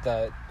doing like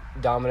the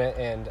dominant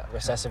and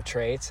recessive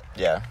traits,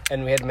 Yeah.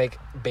 and we had to make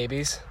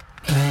babies.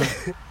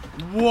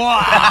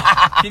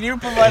 Wow. Can you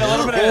provide a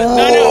little bit of...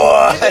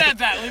 No, leave it at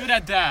that. Leave it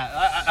at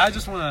that. I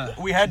just want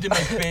to. We had to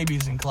make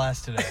babies in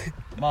class today.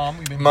 Mom,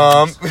 we made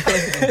Mom.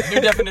 babies.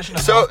 New definition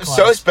of So health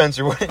class.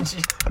 Spencer, what did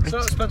you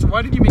So, Spencer,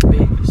 why did you make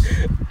babies?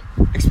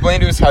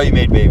 explain to us how you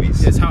made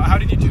babies? Yes, how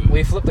did you do it?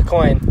 We flipped the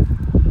coin.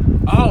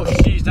 Oh,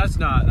 jeez, that's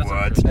not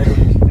What? good.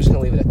 I'm just gonna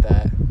leave it at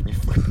that. You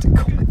flipped a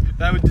coin.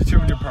 That would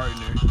determine your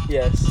partner.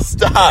 Yes.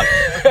 Stop.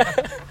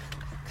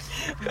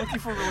 I'm looking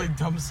for really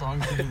dumb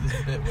songs to do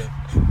this bit with.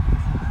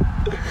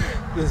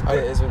 This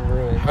bit has been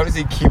ruined. How does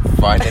he keep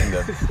finding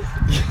them?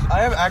 I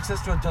have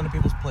access to a ton of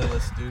people's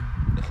playlists, dude.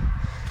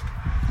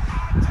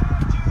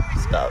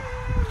 Stop.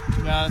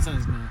 No, that's not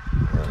as good.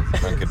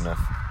 No, not good enough.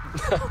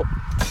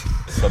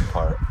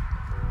 Subpar.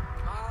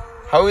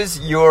 How is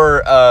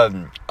your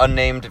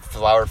unnamed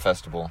flower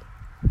festival?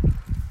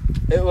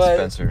 It was.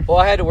 Spencer. Well,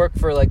 I had to work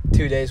for like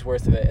 2 days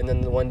worth of it, and then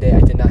the one day I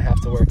did not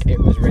have to work. It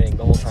was raining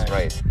the whole time. That's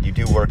right. You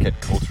do work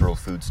at Cultural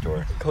Food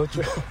Store.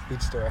 Cultural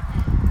food store,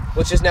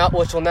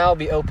 which will now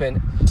be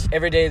open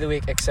every day of the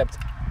week except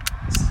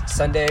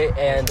Sunday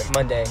and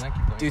Monday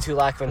due to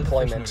lack of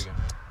employment.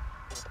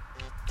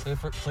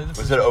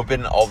 Was it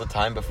open all the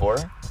time before?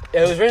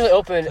 It was really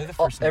open Play the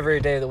first note. every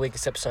day of the week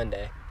except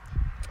Sunday.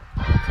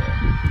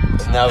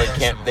 Now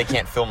they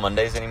can't film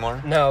Mondays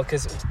anymore? No,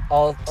 because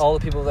all the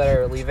people that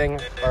are leaving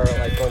are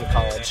like going to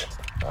college.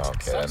 Oh,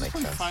 okay, that makes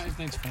sense. Find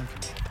things fun for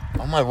me.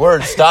 Oh my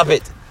word, stop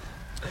it.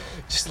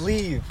 Just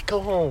leave.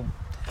 Go home.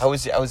 How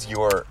was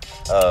your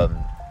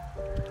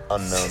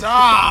unknown?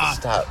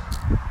 Stop!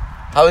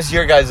 How was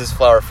your guys'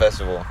 flower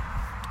festival?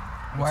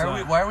 Why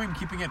are we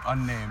keeping it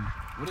unnamed?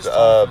 What is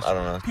I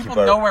don't know. People Keep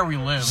our- know where we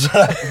live.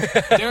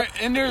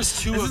 There's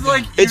two This of is them.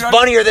 like It's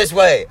funnier this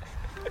way.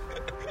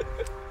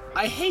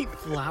 I hate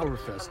flower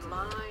festival.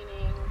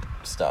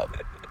 Stop.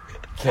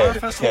 Flower Okay.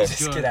 festival is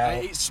Just good. get out. I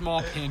ate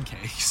small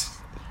pancakes.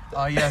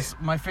 Yes,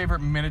 my favorite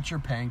miniature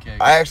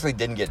pancake. I actually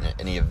didn't get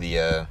any of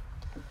the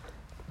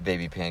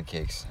baby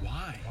pancakes.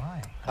 Why?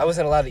 Why? I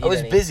wasn't allowed to eat I was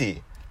any.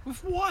 busy.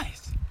 With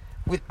what?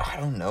 I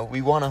don't know.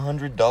 We won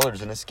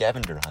 $100 in a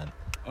scavenger hunt.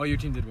 Oh, your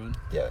team did win.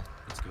 Yeah.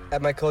 That's good.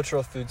 At my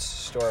cultural food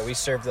store, we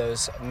served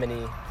those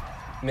mini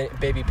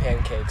baby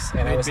pancakes,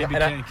 and I was Baby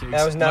and pancakes,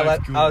 I was not life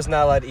allowed. good. I was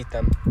not allowed to eat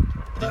them.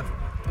 But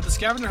the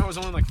scavenger hunt was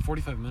only like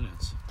 45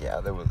 minutes. Yeah,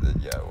 it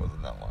wasn't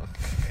that long.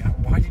 Yeah,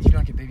 why did you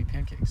not get baby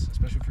pancakes,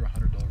 especially if you're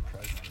 $100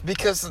 prize money?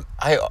 Because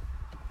I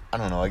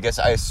don't know. I guess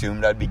I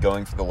assumed I'd be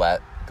going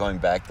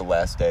back the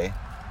last day,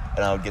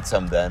 and I would get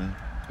some then.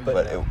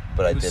 But I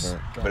It was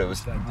didn't. But it was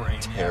gone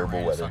that day. terrible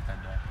rain weather. sucked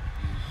that day.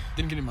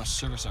 Didn't get any my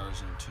service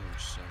hours in too,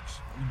 which sucks.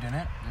 You didn't?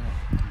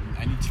 Yeah.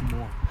 I need 2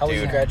 more. How would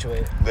you Dude.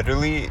 graduate?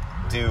 Literally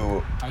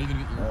do How are you gonna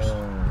get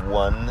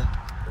yours?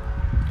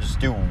 just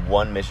do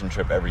one mission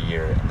trip every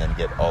year, and then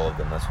get all of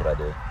them. That's what I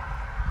do.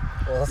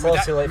 Well, that's a But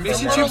little too late for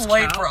mission It's me. trips too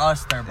late count? for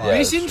us there, boy. Yeah,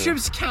 that's Mission true.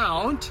 trips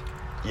count.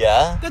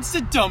 Yeah. That's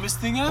the dumbest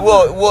thing ever.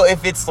 Well,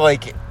 if it's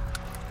like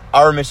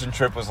our mission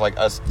trip was like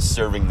us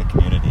serving the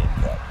community and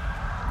crap.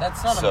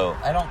 That's not So-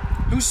 I don't...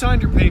 Who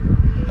signed your paper?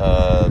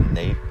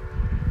 Nate.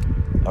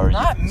 Or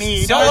Not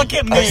me. Sorry. Don't look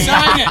at me.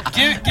 Sign it.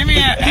 Give me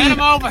it. Hand him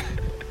over.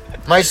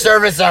 My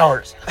service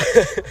hours.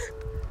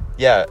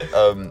 Yeah,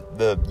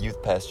 the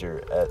youth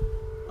pastor at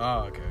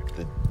Oh, okay.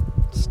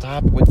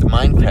 Stop with the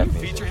Minecraft Did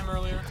you music. feature him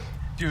earlier?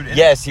 Dude,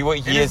 Yes, he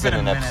has is in been a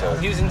an minute. episode.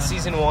 He was in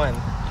season 1.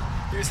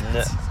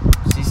 No,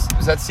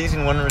 was that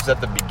season 1 or was that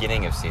the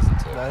beginning of season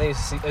 2? No, I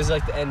think it was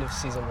like the end of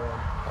season 1.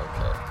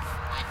 Okay.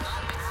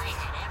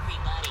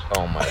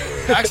 Oh my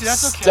word. Actually,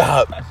 that's okay.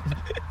 Stop.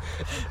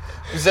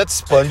 Was that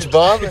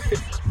SpongeBob?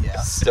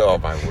 Yeah. Oh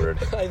my word.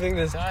 I think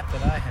this. Thought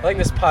that I had. I think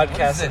this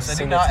podcast This? is I did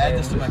seen not its add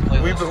this to end. my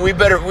playlist.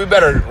 We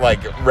better like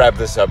wrap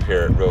this up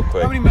here real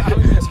quick. How many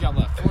minutes you got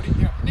left? 40?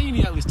 Yeah. I think you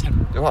need at least 10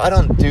 more. Well, I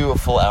don't do a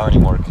full hour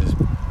anymore because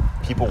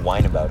people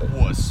whine about it.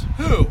 Wuss.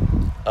 Who?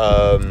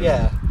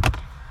 Yeah.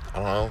 I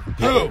don't know.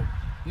 Who?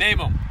 Name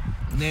them.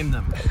 Name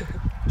them.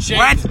 Shame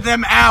Let them.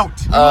 them out.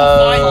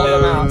 Call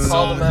them out.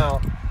 Call them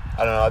out.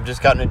 I don't know. I've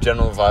just gotten a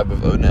general vibe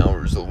of an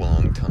hour is a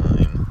long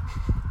time.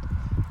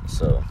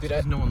 So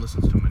Dude, No one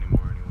listens to him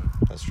anymore anyway.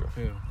 that's true.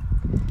 Who?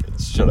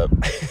 Shut up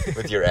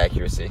with your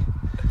accuracy.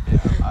 Yeah,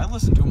 I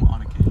listen to him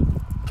on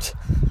occasion.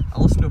 I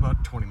listen to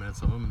about 20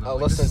 minutes of him, and then I'll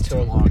like, this listen is to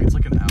too him. long. It's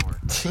like an hour.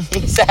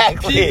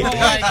 Exactly. People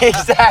like-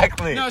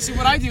 Exactly. No, see,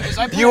 what I do is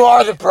I play... You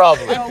are the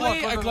problem.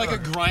 I play like a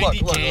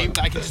grindy Look. game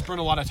that I can just burn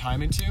a lot of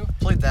time into.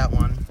 Played that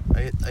one.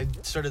 I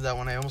started that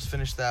one. I almost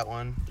finished that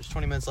one. There's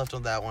 20 minutes left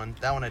on that one.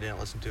 That one I didn't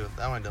listen to.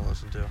 That one I didn't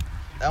listen to.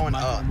 That one,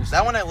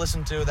 that one I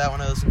listened to. That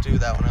one I listened to.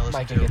 That one I listened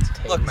Micah to. gets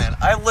tased. Look, man,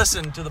 I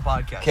listen to the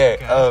podcast. Okay.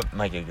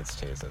 Micah gets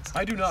tased.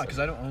 I do not, because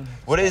I don't own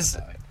What is-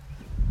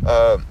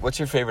 Spotify. What's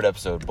your favorite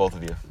episode? Both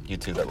of you. You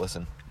two that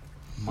listen.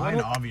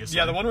 Mine, obviously.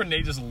 Yeah, the one where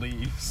Nate just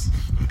leaves.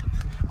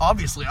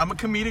 Obviously, I'm a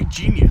comedic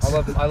genius. I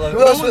love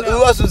Who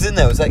else was in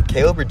that? Was that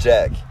Caleb or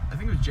Jack? I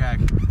think it was Jack.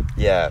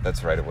 Yeah,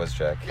 that's right. It was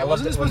Jack. I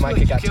loved Wasn't it it when supposed to Micah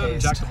be got like Caleb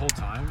and Jack tased. the whole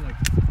time?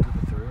 Like, group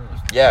of three? Or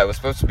like... Yeah, it was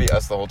supposed to be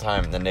us the whole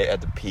time, and then Nate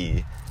had to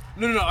pee,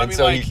 No, I and mean,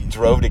 so like, he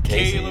drove to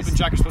Casey's. Caleb and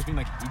Jack are supposed to be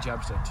in, like, each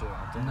episode, too.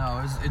 aren't they?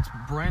 No, it's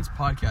Brian's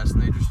podcast,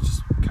 and they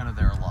just kind of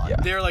there a lot. Yeah.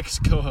 They're, like,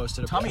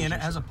 co-hosted. Tommy Innit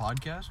has a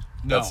podcast.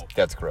 No.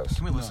 That's gross.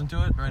 Can we listen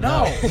to it right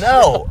No. now?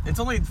 No. It's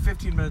only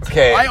 15 minutes.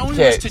 Okay. I only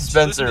Okay, listen to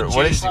Spencer, listen to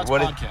what Jay is Slott's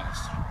what is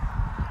podcast.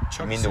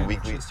 I mean the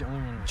weekly That's the only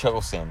one.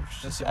 Chuckle Sandwich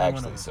That's is the only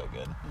one actually of so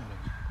good.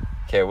 Yeah.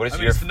 Okay, what is I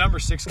mean, your? it's the number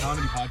 6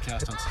 comedy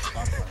podcast on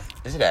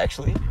Spotify. Is it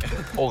actually?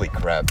 Holy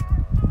crap,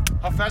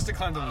 How fast it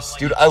climbed on the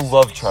dude! I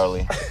love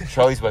Charlie.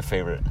 Charlie's my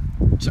favorite.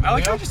 I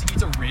like how he just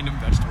eats a random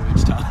vegetable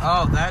each time.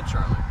 Oh, that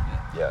Charlie.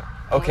 Yeah.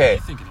 What are Okay,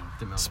 you thinking of?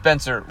 DeMilio.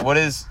 Spencer, what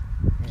is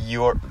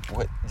your?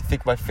 What you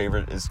think my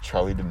favorite is?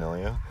 Charlie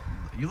D'Amelio.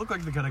 You look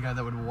like the kind of guy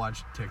that would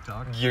watch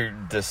TikTok. You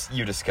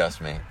disgust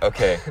me.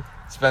 Okay,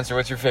 Spencer,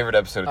 what's your favorite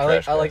episode of I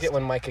Trash liked Cast? it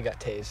when Micah got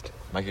tased.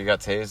 Micah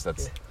got tased.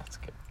 That's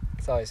good.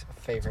 It's always a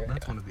favorite.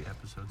 That's one of the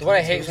episodes. The one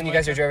I hate is when you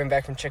guys are driving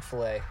back from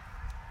Chick-fil-A.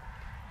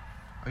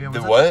 Oh, yeah, The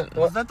was what?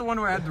 Was that the one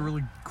where I had the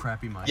really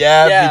crappy mic?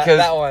 Yeah, because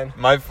that one.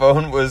 my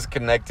phone was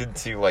connected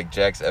to like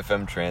Jack's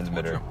FM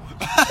transmitter,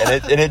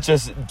 and it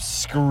just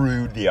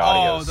screwed the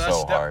audio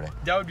so hard.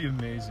 That would be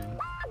amazing.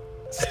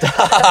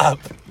 Stop.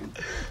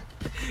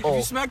 If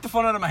you smack the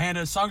phone out of my hand,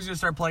 a song's gonna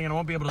start playing and I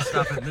won't be able to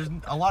stop it. There's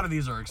a lot of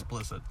these are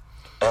explicit.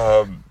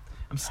 I'm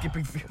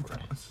skipping through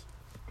those.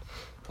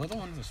 Play the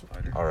one with the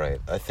spider. All right,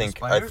 I think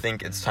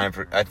it's time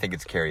for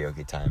it's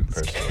karaoke time.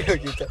 Personally,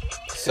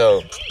 Karaoke.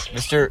 so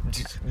Mr.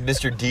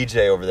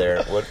 DJ over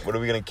there, what are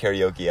we gonna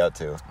karaoke out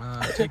to?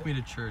 Take me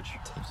to church.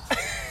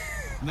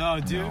 No,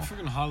 dude,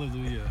 freaking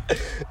hallelujah.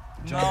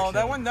 No,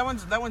 that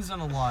one's done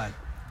a lot.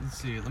 Let's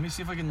see. Let me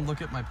see if I can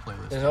look at my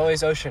playlist. There's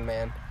always Ocean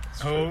Man.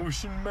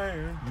 Ocean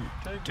man,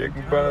 Take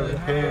me by the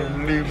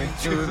hand, lead me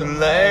to the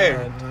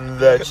land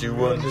that you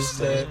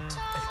understand.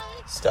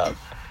 Stop.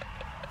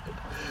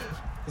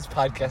 This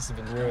podcast has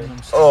been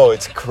ruined. Oh,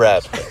 it's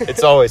crap.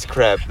 It's always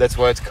crap. That's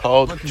why it's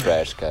called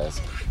Trash Cast.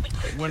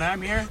 When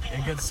I'm here,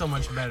 it gets so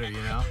much better,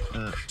 you know?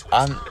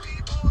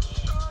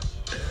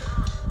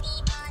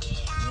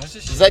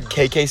 Is that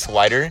KK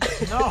Slider?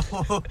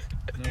 No.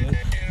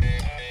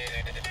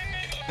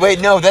 Wait,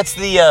 no, that's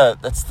the oh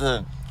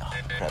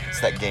crap,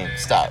 it's that game.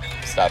 Stop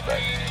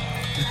that.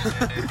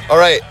 All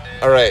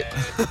right.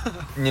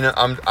 You know,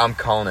 I'm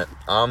calling it.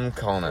 Have a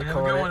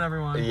good one,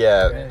 everyone.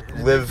 Yeah, Thank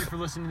you live for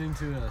listening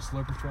to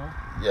Slow Patrol.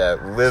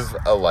 live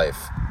a life.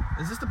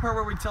 Is this the part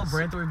where we tell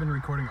Brant that we've been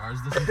recording ours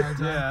this entire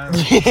time?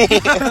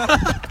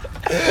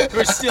 Yeah.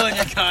 We're stealing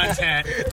your content.